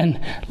and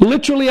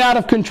literally out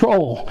of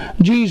control,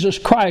 Jesus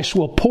Christ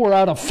will pour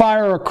out a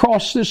fire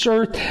across this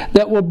earth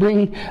that will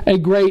bring a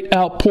great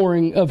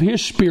outpouring of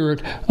His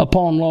Spirit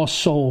upon lost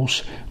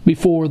souls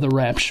before the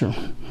rapture.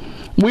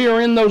 We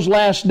are in those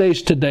last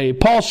days today.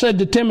 Paul said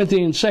to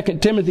Timothy in 2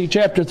 Timothy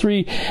chapter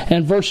 3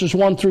 and verses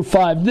 1 through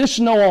 5, This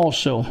know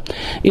also,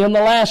 in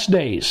the last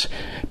days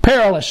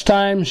perilous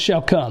times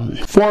shall come.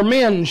 For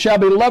men shall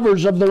be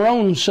lovers of their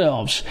own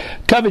selves,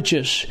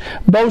 covetous,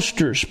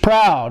 boasters,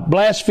 proud,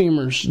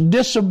 blasphemers,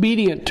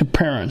 disobedient to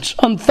parents,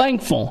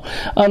 unthankful,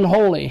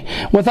 unholy,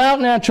 without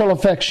natural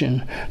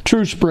affection,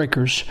 truce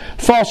breakers,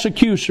 false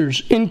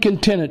accusers,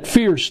 incontinent,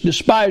 fierce,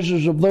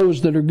 despisers of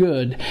those that are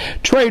good,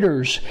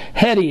 traitors,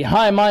 heady,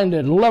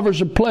 high-minded,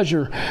 lovers of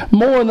pleasure,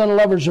 more than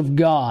lovers of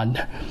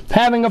God,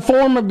 having a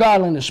form of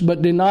godliness,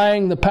 but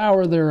denying the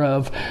power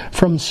thereof.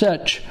 From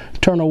such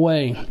turn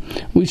away.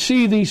 We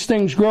see these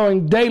things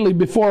growing daily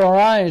before our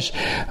eyes,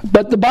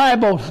 but the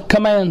Bible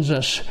commands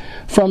us,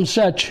 from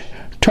such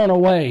turn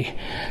away.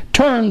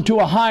 Turn to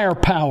a higher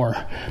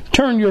power.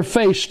 Turn your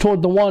face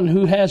toward the one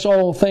who has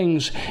all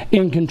things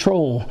in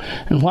control.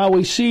 And while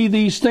we see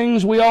these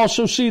things, we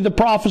also see the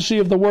prophecy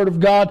of the Word of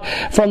God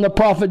from the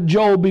prophet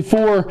Joel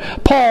before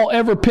Paul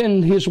ever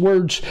penned his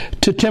words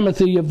to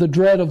Timothy of the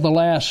dread of the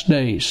last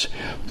days.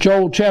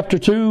 Joel chapter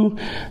 2,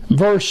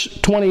 verse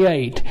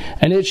 28.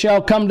 And it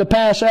shall come to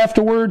pass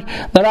afterward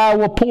that I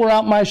will pour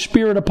out my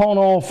Spirit upon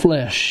all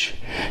flesh.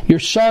 Your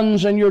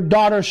sons and your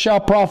daughters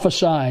shall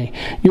prophesy.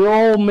 Your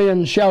old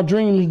men shall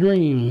dream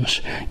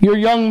dreams. Your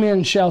young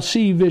men shall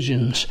see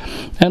visions.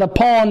 And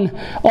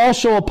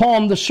also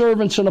upon the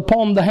servants and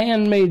upon the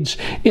handmaids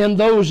in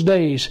those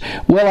days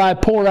will I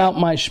pour out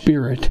my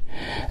Spirit.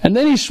 And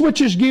then he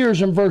switches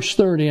gears in verse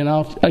 30, and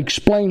I'll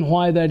explain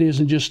why that is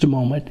in just a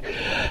moment.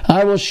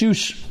 I will shew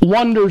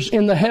wonders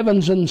in the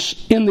heavens and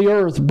in the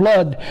earth,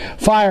 blood,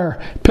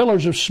 fire,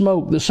 pillars of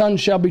smoke. The sun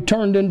shall be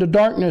turned into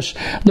darkness,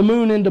 the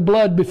moon into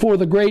blood before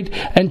the great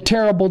and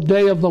terrible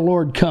day of the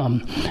Lord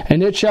come.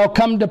 And it shall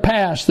come to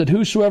pass that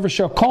whosoever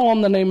shall call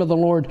on the name of the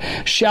Lord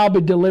shall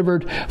be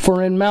delivered.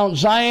 For in Mount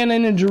Zion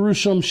and in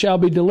Jerusalem shall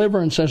be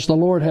deliverance, as the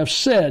Lord hath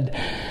said,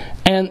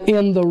 and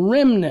in the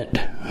remnant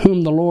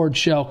whom the Lord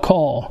shall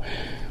call.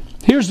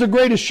 Here's the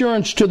great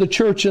assurance to the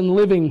church in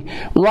living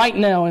right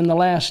now in the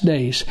last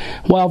days.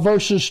 While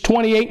verses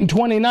 28 and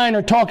 29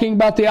 are talking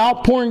about the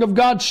outpouring of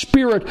God's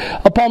Spirit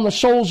upon the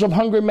souls of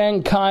hungry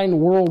mankind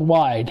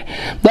worldwide.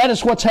 That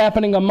is what's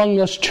happening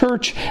among us,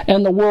 church,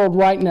 and the world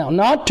right now.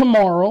 Not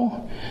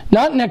tomorrow,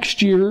 not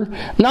next year,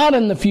 not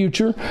in the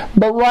future,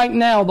 but right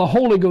now the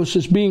Holy Ghost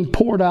is being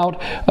poured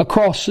out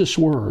across this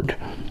world.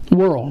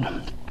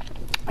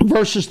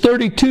 Verses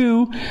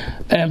 32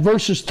 and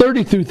verses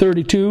 30 through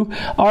 32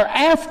 are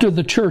after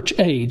the church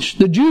age.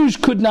 The Jews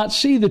could not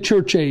see the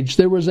church age.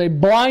 There was a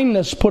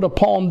blindness put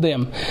upon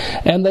them,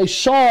 and they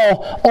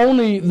saw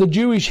only the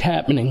Jewish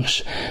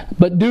happenings.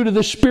 But due to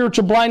the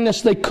spiritual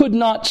blindness, they could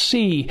not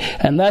see,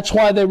 and that's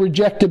why they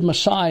rejected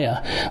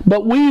Messiah.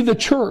 But we, the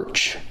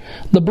church,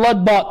 the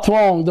blood-bought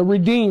throng, the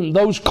redeemed,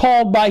 those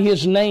called by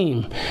His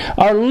name,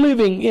 are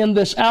living in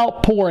this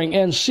outpouring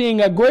and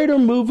seeing a greater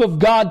move of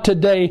God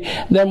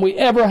today than we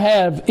ever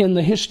have in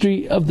the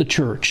history of the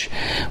church.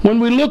 When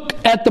we look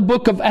at the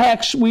book of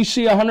Acts, we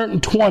see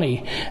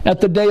 120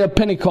 at the day of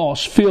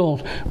Pentecost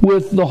filled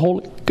with the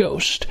Holy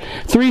Ghost.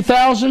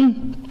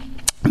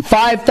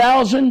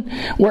 5,000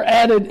 were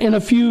added in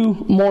a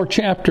few more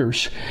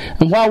chapters.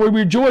 And while we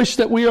rejoice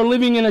that we are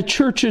living in a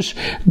church's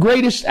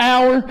greatest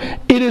hour,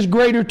 it is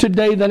greater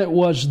today than it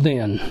was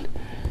then.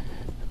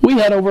 We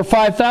had over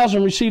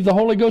 5,000 receive the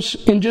Holy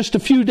Ghost in just a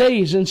few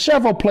days in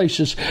several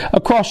places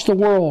across the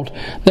world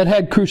that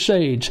had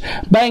crusades.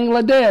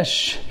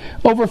 Bangladesh,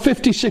 over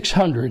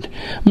 5,600.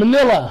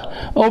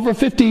 Manila, over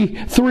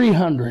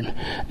 5,300.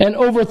 And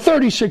over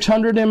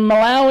 3,600 in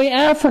Malawi,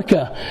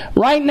 Africa.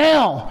 Right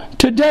now,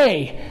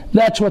 today,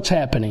 that's what's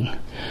happening.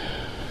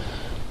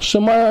 So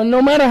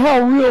no matter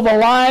how real the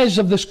lies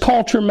of this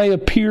culture may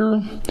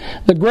appear,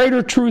 the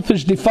greater truth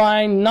is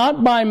defined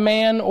not by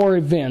man or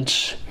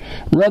events,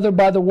 rather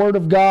by the Word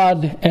of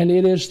God, and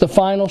it is the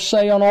final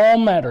say on all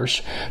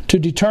matters to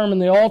determine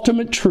the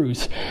ultimate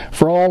truth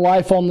for all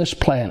life on this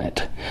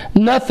planet.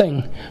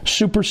 Nothing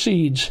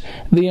supersedes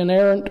the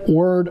inerrant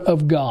Word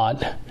of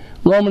God.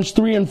 Romans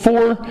 3 and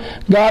 4,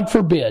 God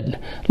forbid.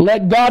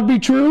 Let God be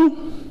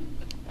true,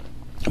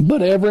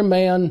 but every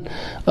man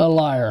a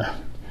liar.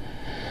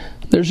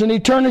 There's an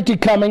eternity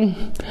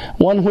coming,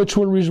 one which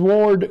will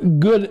reward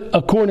good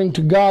according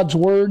to God's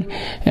word,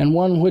 and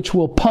one which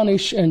will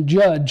punish and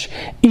judge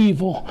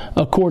evil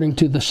according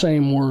to the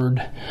same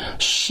word.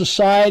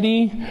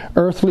 Society,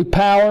 earthly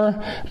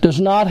power,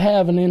 does not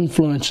have an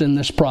influence in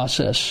this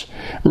process.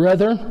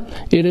 Rather,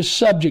 it is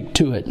subject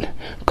to it.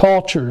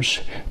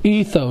 Cultures,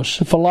 ethos,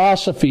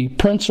 philosophy,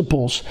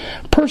 principles,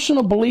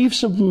 personal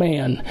beliefs of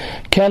man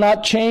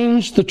cannot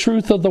change the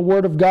truth of the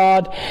Word of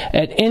God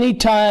at any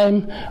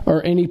time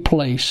or any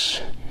place.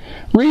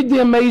 Read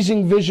the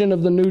amazing vision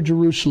of the New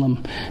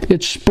Jerusalem,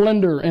 its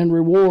splendor and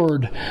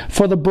reward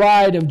for the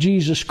bride of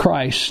Jesus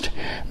Christ.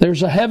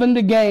 There's a heaven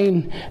to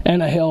gain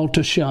and a hell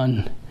to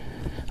shun.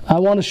 I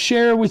want to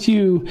share with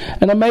you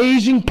an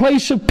amazing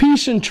place of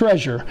peace and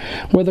treasure,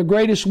 where the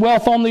greatest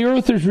wealth on the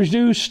earth is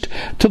reduced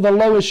to the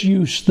lowest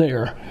use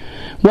there.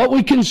 What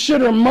we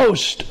consider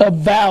most of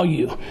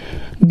value,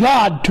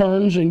 God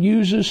turns and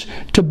uses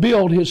to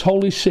build His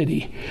holy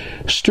city.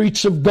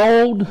 Streets of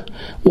gold,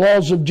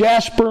 walls of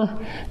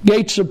jasper,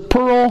 gates of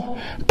pearl,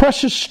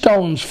 precious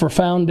stones for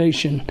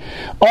foundation.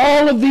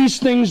 All of these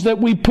things that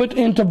we put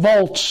into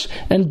vaults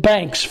and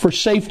banks for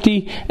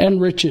safety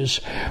and riches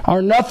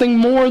are nothing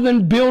more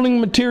than building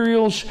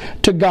materials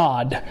to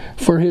God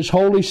for His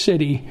holy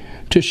city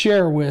to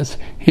share with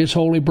His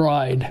holy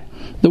bride.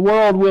 The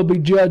world will be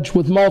judged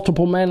with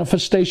multiple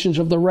manifestations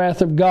of the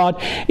wrath of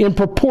God in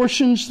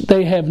proportions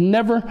they have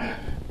never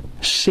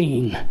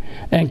seen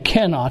and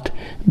cannot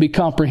be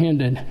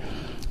comprehended.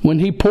 When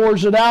He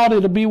pours it out,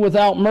 it'll be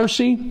without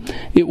mercy,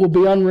 it will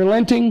be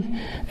unrelenting,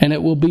 and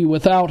it will be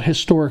without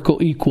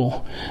historical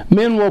equal.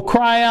 Men will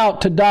cry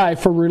out to die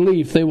for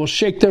relief. They will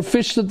shake their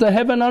fists at the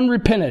heaven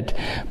unrepentant,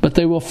 but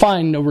they will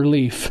find no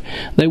relief.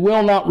 They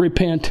will not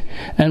repent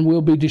and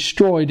will be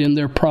destroyed in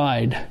their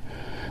pride.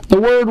 The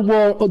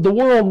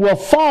world will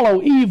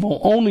follow evil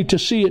only to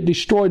see it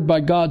destroyed by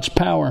God's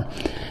power,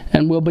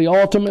 and will be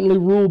ultimately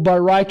ruled by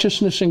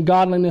righteousness and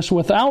godliness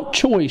without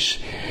choice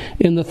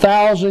in the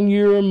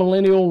 1,000-year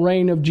millennial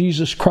reign of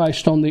Jesus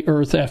Christ on the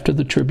earth after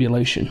the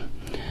tribulation.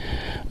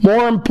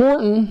 More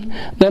important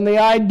than the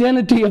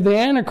identity of the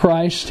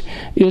Antichrist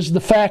is the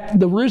fact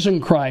the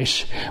risen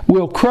Christ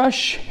will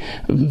crush,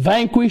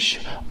 vanquish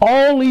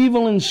all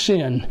evil and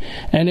sin,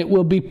 and it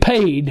will be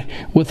paid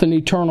with an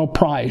eternal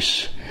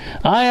price.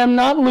 I am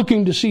not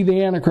looking to see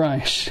the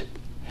Antichrist.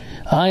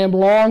 I am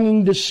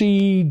longing to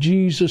see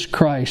Jesus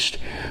Christ,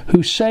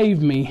 who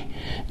saved me,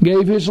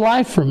 gave His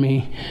life for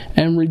me,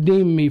 and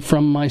redeemed me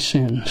from my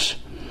sins.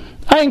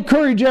 I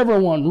encourage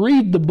everyone,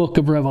 read the book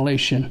of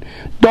Revelation.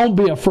 Don't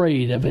be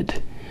afraid of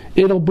it.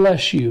 It'll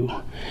bless you.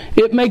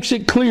 It makes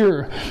it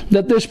clear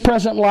that this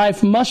present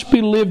life must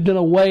be lived in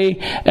a way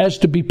as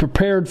to be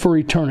prepared for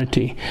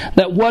eternity.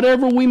 That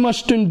whatever we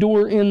must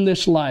endure in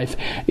this life,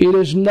 it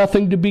is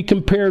nothing to be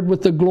compared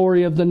with the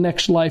glory of the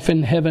next life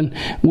in heaven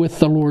with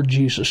the Lord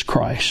Jesus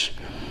Christ.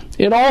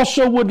 It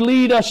also would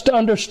lead us to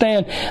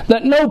understand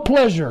that no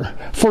pleasure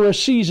for a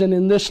season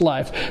in this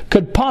life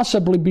could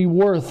possibly be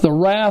worth the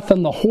wrath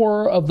and the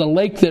horror of the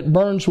lake that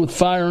burns with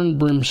fire and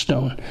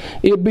brimstone.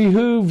 It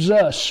behooves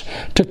us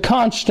to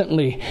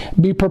constantly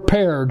be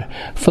prepared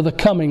for the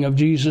coming of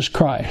Jesus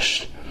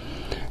Christ.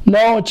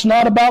 No, it's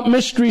not about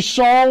mysteries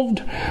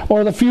solved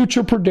or the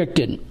future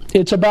predicted.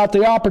 It's about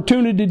the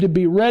opportunity to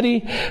be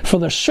ready for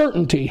the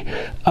certainty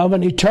of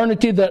an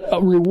eternity that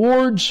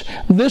rewards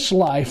this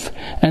life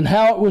and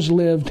how it was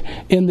lived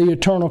in the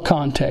eternal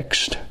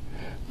context.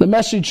 The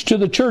message to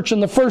the church in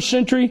the first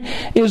century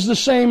is the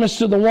same as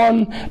to the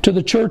one to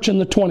the church in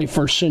the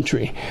 21st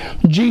century.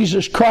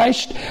 Jesus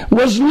Christ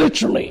was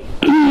literally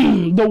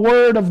the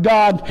Word of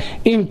God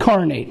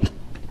incarnate.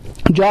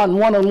 John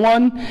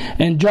 1:1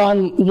 and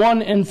John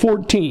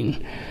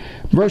 1:14.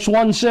 Verse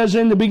 1 says,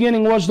 "In the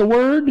beginning was the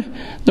Word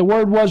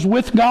was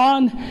with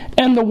God,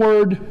 and the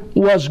Word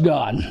was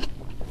God."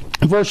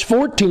 Verse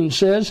 14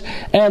 says,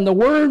 "And the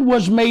Word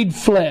was made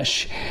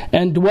flesh,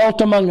 and dwelt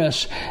among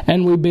us,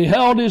 and we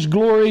beheld His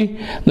glory,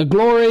 the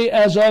glory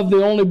as of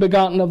the only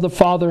begotten of the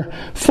Father,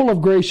 full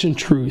of grace and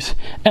truth."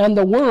 And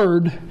the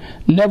Word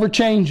never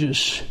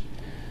changes.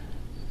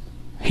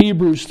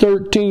 Hebrews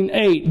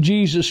 13:8,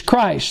 Jesus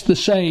Christ the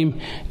same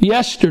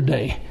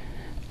yesterday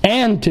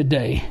and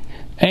today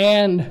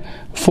and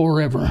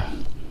forever.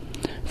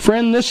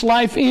 Friend, this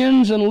life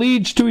ends and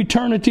leads to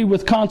eternity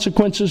with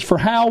consequences for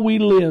how we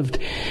lived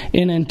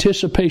in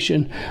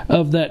anticipation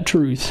of that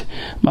truth.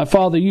 My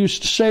father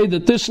used to say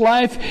that this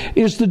life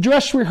is the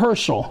dress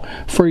rehearsal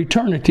for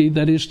eternity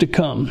that is to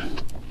come.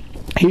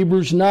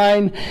 Hebrews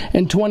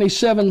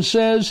 9:27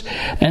 says,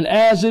 "And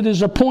as it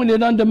is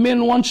appointed unto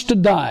men once to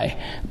die,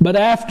 but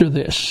after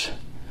this,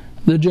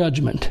 the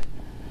judgment."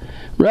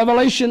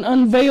 Revelation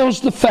unveils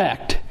the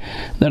fact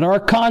that our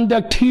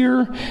conduct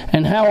here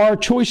and how our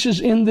choices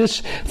in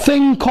this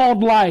thing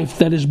called life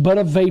that is but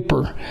a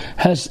vapor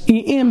has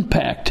the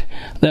impact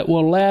that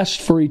will last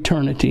for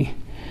eternity.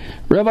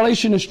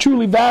 Revelation is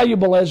truly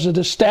valuable as it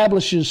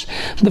establishes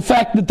the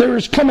fact that there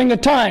is coming a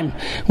time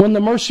when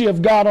the mercy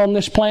of God on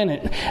this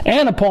planet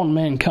and upon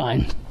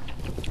mankind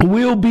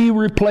will be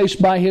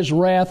replaced by His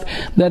wrath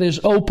that is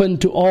open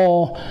to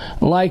all,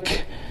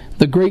 like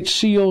the great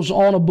seals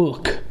on a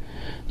book,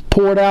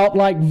 poured out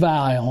like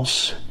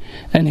vials,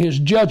 and His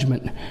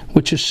judgment,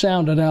 which is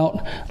sounded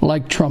out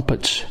like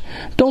trumpets.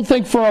 Don't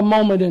think for a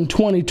moment in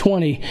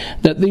 2020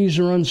 that these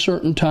are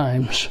uncertain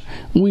times.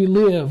 We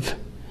live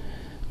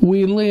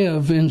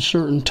in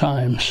certain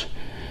times.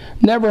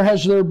 Never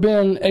has there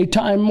been a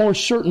time more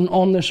certain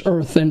on this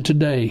earth than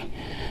today.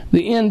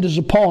 The end is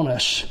upon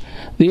us.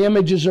 The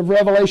images of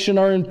Revelation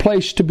are in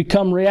place to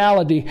become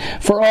reality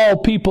for all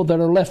people that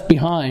are left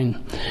behind,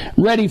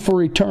 ready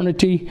for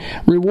eternity,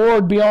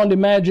 reward beyond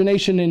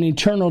imagination and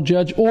eternal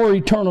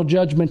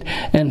judgment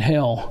and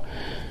hell,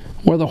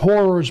 where the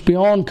horror is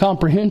beyond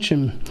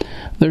comprehension.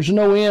 There's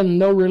no end,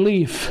 no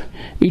relief.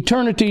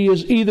 Eternity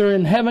is either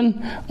in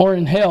heaven or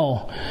in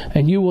hell,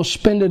 and you will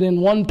spend it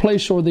in one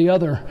place or the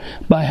other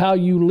by how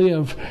you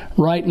live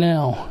right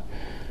now.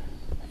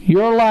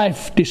 Your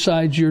life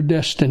decides your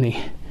destiny.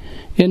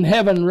 In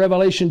heaven,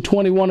 Revelation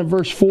 21 and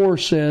verse 4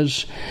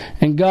 says,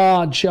 "And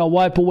God shall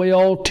wipe away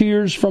all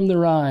tears from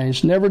their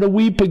eyes, never to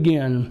weep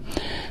again.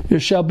 There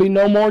shall be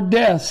no more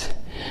death,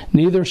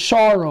 neither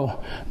sorrow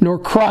nor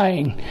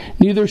crying,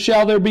 neither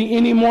shall there be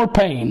any more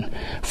pain,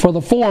 for the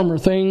former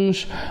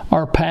things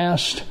are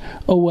passed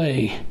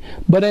away."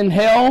 But in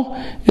hell,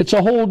 it's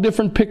a whole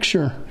different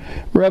picture.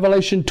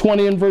 Revelation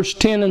 20 and verse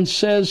 10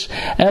 says,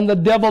 "And the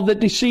devil that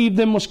deceived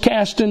them was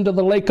cast into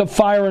the lake of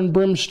fire and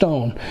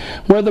brimstone,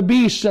 where the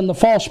beast and the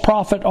false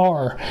prophet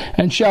are,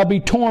 and shall be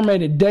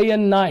tormented day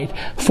and night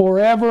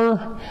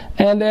forever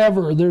and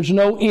ever." There's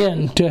no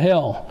end to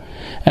hell.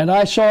 "And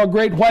I saw a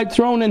great white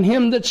throne and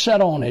Him that sat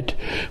on it,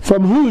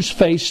 from whose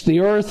face the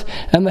earth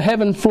and the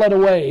heaven fled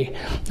away,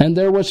 and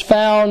there was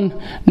found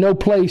no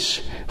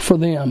place for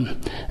them.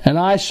 And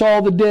I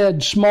saw the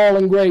dead, small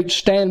and great,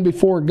 stand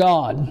before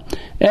God.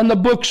 And the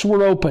books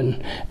were open,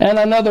 and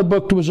another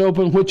book was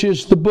open, which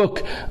is the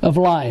book of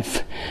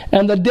life.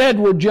 And the dead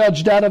were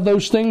judged out of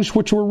those things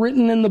which were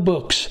written in the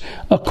books,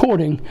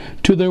 according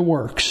to their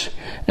works.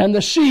 And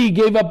the sea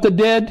gave up the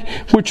dead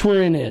which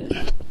were in it.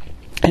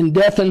 And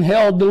death and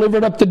hell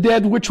delivered up the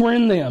dead which were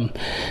in them.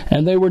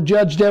 And they were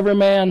judged every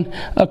man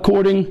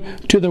according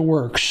to their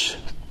works.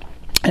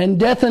 And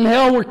death and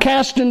hell were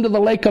cast into the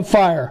lake of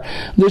fire.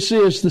 This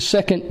is the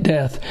second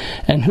death.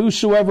 And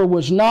whosoever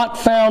was not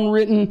found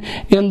written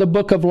in the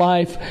book of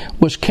life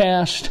was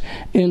cast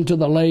into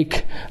the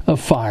lake of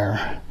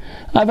fire.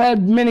 I've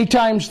had many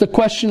times the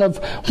question of,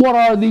 what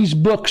are these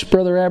books,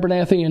 Brother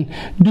Abernathy? And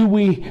do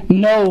we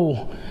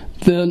know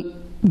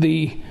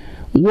the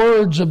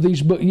words of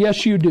these books?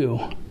 Yes, you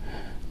do.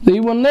 They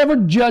will never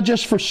judge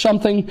us for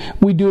something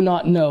we do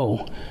not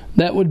know.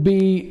 That would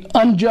be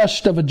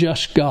unjust of a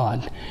just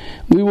God.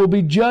 We will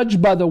be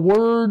judged by the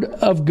Word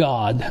of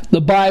God, the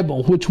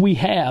Bible, which we've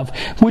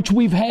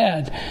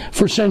had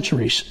for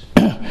centuries.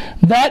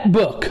 That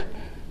book,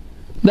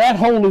 that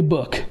holy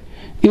book,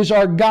 is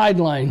our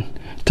guideline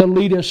to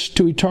lead us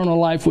to eternal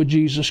life with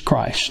Jesus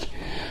Christ.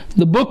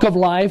 The book of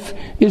life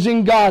is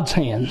in God's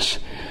hands.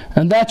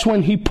 And that's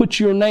when He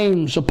puts your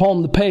names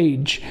upon the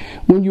page,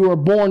 when you are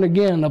born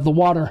again of the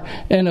water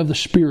and of the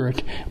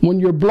Spirit, when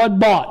you're blood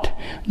bought,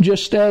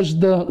 just as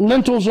the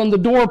lintels on the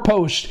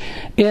doorpost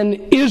in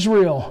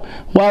Israel,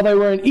 while they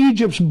were in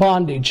Egypt's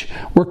bondage,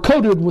 were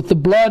coated with the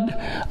blood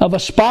of a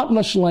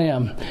spotless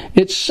lamb.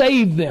 It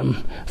saved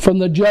them from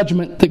the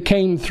judgment that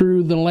came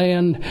through the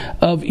land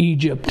of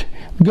Egypt.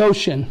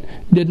 Goshen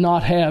did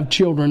not have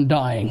children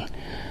dying.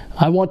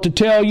 I want to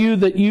tell you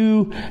that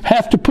you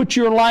have to put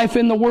your life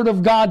in the Word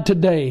of God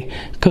today,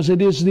 because it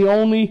is the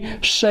only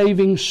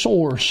saving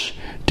source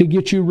to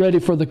get you ready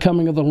for the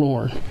coming of the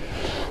Lord.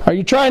 Are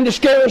you trying to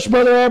scare us,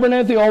 Brother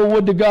Abernathy? Oh,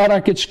 would to God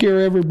I could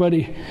scare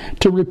everybody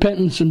to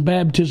repentance and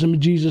baptism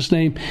in Jesus'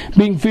 name,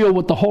 being filled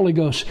with the Holy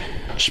Ghost,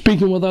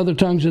 speaking with other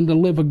tongues, and to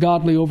live a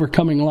godly,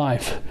 overcoming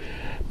life.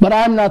 But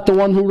I'm not the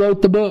one who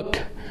wrote the book.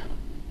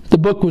 The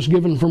book was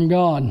given from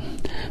God.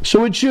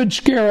 So it should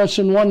scare us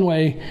in one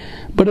way,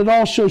 but it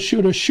also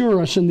should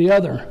assure us in the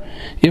other.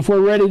 If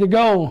we're ready to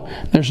go,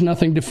 there's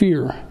nothing to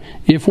fear.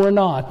 If we're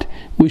not,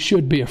 we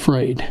should be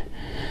afraid.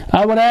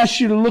 I would ask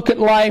you to look at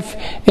life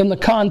in the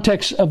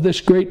context of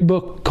this great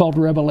book called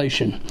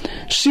Revelation.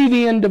 See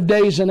the end of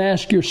days and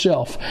ask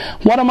yourself,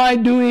 what am I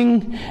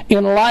doing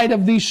in light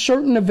of these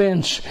certain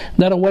events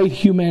that await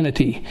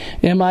humanity?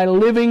 Am I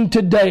living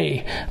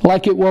today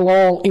like it will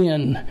all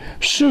end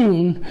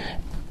soon?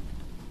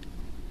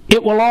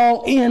 It will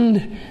all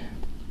end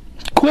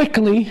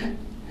quickly.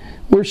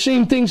 We're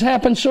seeing things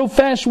happen so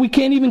fast we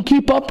can't even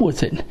keep up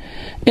with it.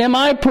 Am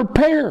I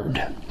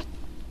prepared?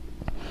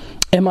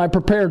 Am I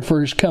prepared for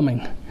His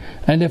coming?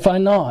 And if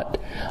I'm not,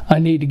 I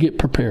need to get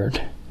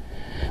prepared.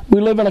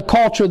 We live in a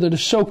culture that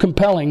is so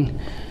compelling.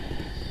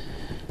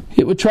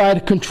 It would try to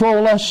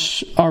control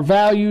us, our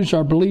values,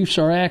 our beliefs,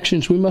 our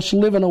actions. We must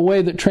live in a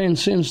way that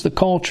transcends the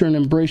culture and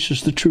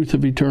embraces the truth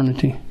of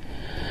eternity.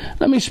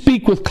 Let me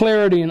speak with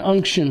clarity and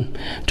unction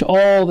to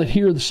all that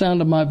hear the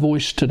sound of my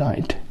voice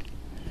tonight.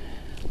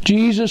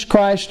 Jesus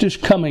Christ is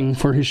coming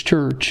for His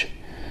church,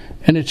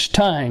 and it's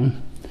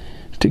time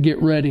to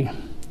get ready.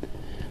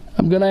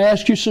 I'm going to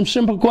ask you some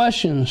simple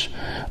questions.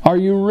 Are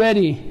you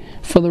ready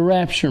for the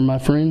rapture, my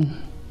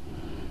friend?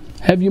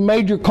 Have you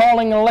made your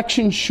calling and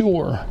election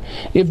sure?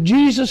 If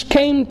Jesus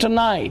came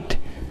tonight,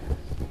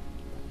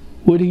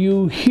 would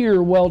you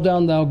hear, "Well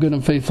done, thou good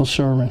and faithful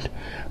servant"?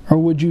 Or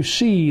would you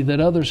see that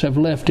others have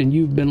left and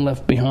you've been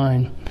left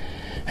behind?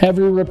 Have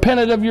you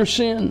repented of your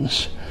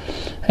sins?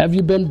 Have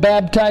you been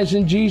baptized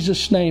in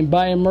Jesus' name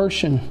by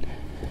immersion?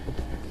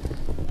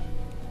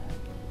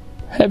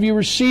 Have you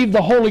received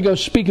the Holy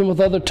Ghost speaking with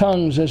other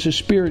tongues as His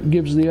Spirit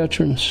gives the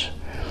utterance?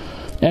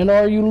 And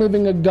are you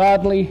living a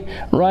godly,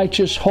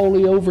 righteous,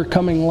 holy,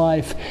 overcoming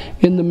life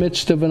in the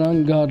midst of an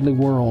ungodly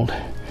world?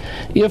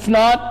 If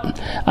not,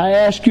 I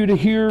ask you to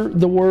hear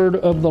the word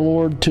of the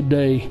Lord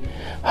today.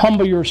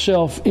 Humble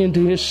yourself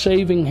into His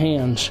saving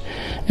hands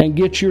and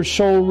get your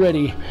soul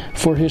ready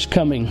for His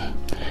coming.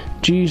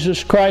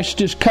 Jesus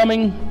Christ is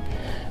coming,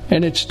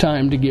 and it's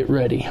time to get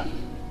ready.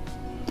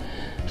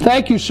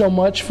 Thank you so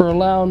much for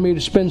allowing me to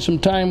spend some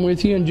time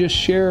with you and just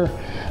share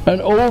an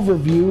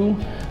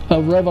overview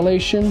of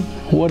Revelation,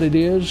 what it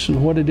is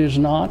and what it is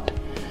not.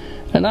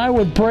 And I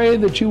would pray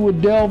that you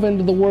would delve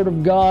into the Word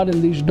of God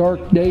in these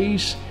dark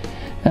days.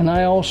 And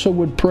I also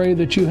would pray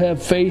that you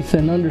have faith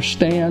and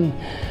understand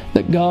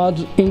that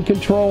God's in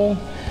control.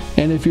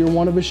 And if you're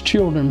one of His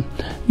children,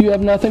 you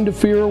have nothing to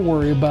fear or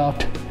worry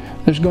about.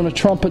 There's going to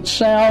trumpet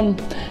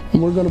sound,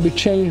 and we're going to be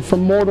changed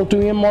from mortal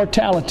to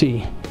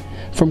immortality,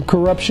 from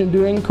corruption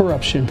to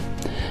incorruption.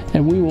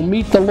 And we will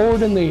meet the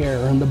Lord in the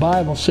air. And the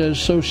Bible says,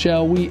 so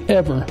shall we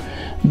ever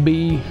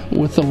be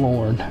with the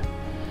Lord.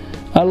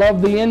 I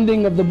love the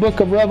ending of the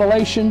book of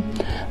Revelation.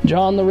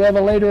 John the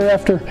Revelator,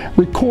 after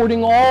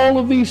recording all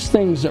of these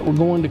things that were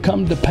going to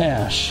come to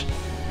pass,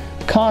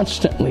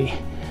 constantly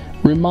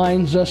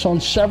reminds us on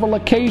several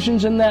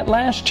occasions in that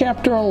last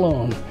chapter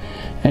alone.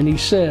 And he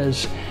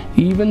says,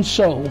 even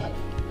so,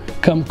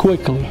 come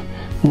quickly,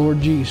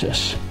 Lord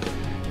Jesus.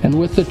 And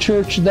with the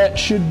church, that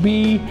should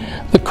be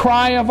the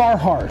cry of our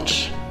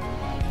hearts,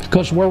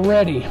 because we're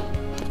ready,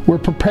 we're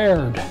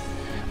prepared,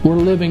 we're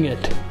living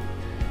it.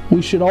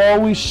 We should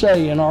always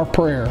say in our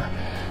prayer,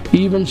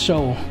 even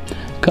so,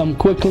 come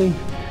quickly,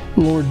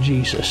 Lord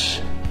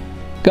Jesus.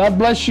 God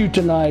bless you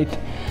tonight.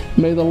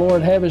 May the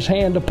Lord have His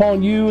hand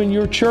upon you and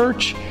your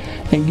church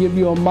and give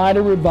you a mighty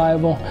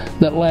revival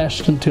that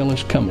lasts until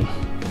His coming.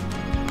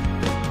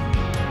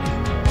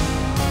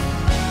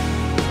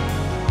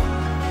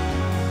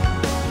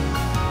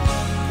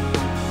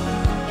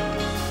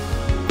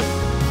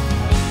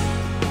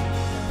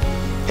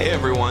 Hey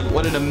everyone,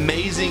 what an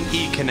amazing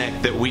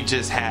eConnect that we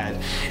just had.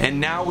 And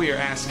now we are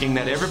asking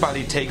that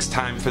everybody takes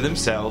time for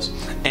themselves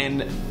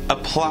and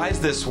applies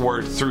this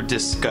word through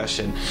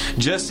discussion.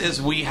 Just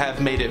as we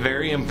have made it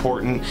very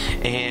important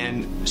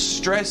and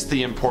stressed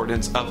the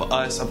importance of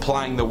us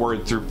applying the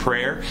word through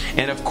prayer,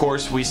 and of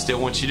course we still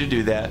want you to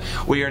do that,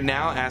 we are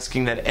now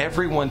asking that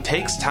everyone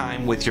takes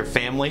time with your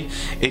family.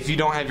 If you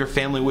don't have your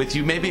family with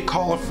you, maybe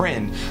call a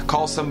friend,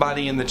 call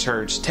somebody in the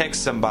church,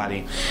 text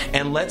somebody,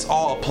 and let's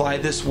all apply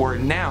this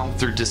word now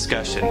through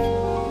discussion.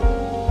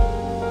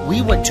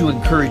 We want to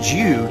encourage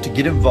you to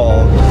get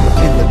involved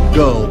in the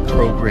GO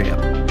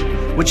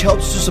program, which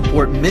helps to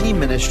support many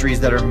ministries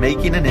that are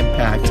making an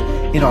impact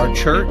in our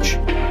church,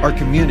 our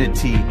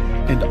community,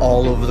 and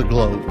all over the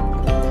globe.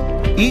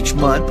 Each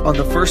month, on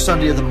the first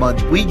Sunday of the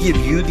month, we give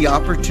you the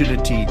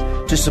opportunity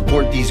to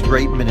support these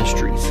great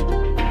ministries.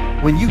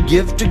 When you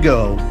give to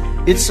GO,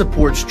 it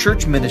supports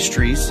church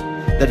ministries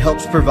that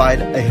helps provide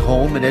a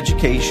home and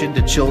education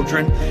to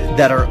children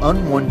that are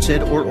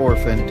unwanted or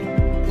orphaned.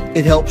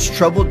 It helps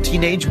troubled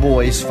teenage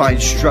boys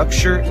find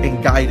structure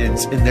and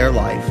guidance in their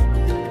life.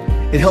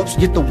 It helps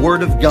get the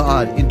Word of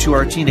God into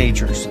our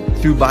teenagers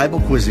through Bible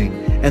quizzing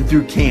and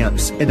through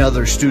camps and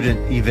other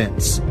student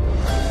events.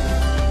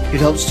 It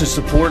helps to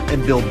support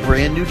and build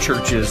brand new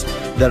churches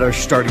that are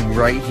starting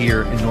right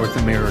here in North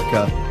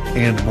America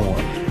and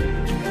more.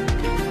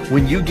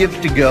 When you give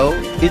to GO,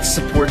 it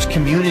supports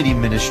community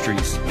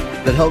ministries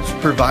that helps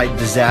provide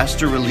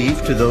disaster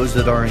relief to those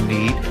that are in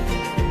need.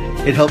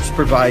 It helps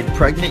provide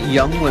pregnant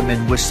young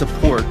women with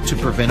support to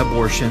prevent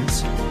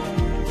abortions.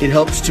 It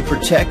helps to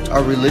protect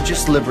our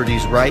religious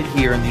liberties right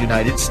here in the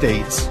United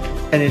States.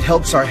 And it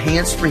helps our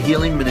Hands for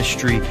Healing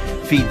ministry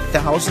feed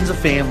thousands of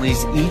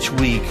families each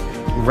week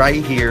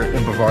right here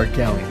in Brevard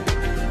County.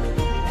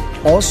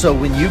 Also,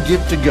 when you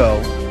give to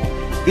Go,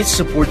 it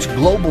supports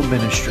global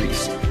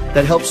ministries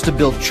that helps to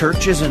build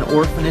churches and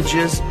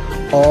orphanages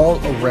all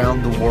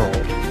around the world.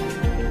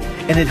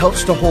 And it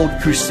helps to hold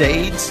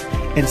crusades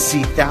and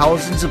see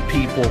thousands of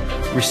people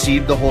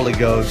receive the Holy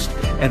Ghost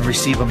and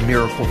receive a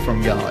miracle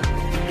from God.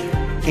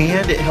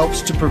 And it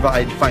helps to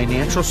provide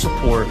financial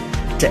support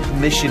to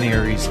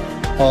missionaries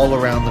all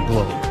around the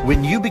globe.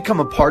 When you become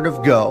a part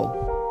of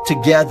Go,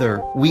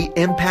 together we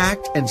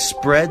impact and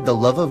spread the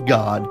love of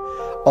God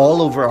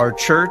all over our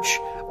church,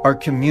 our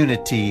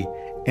community,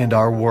 and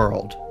our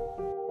world.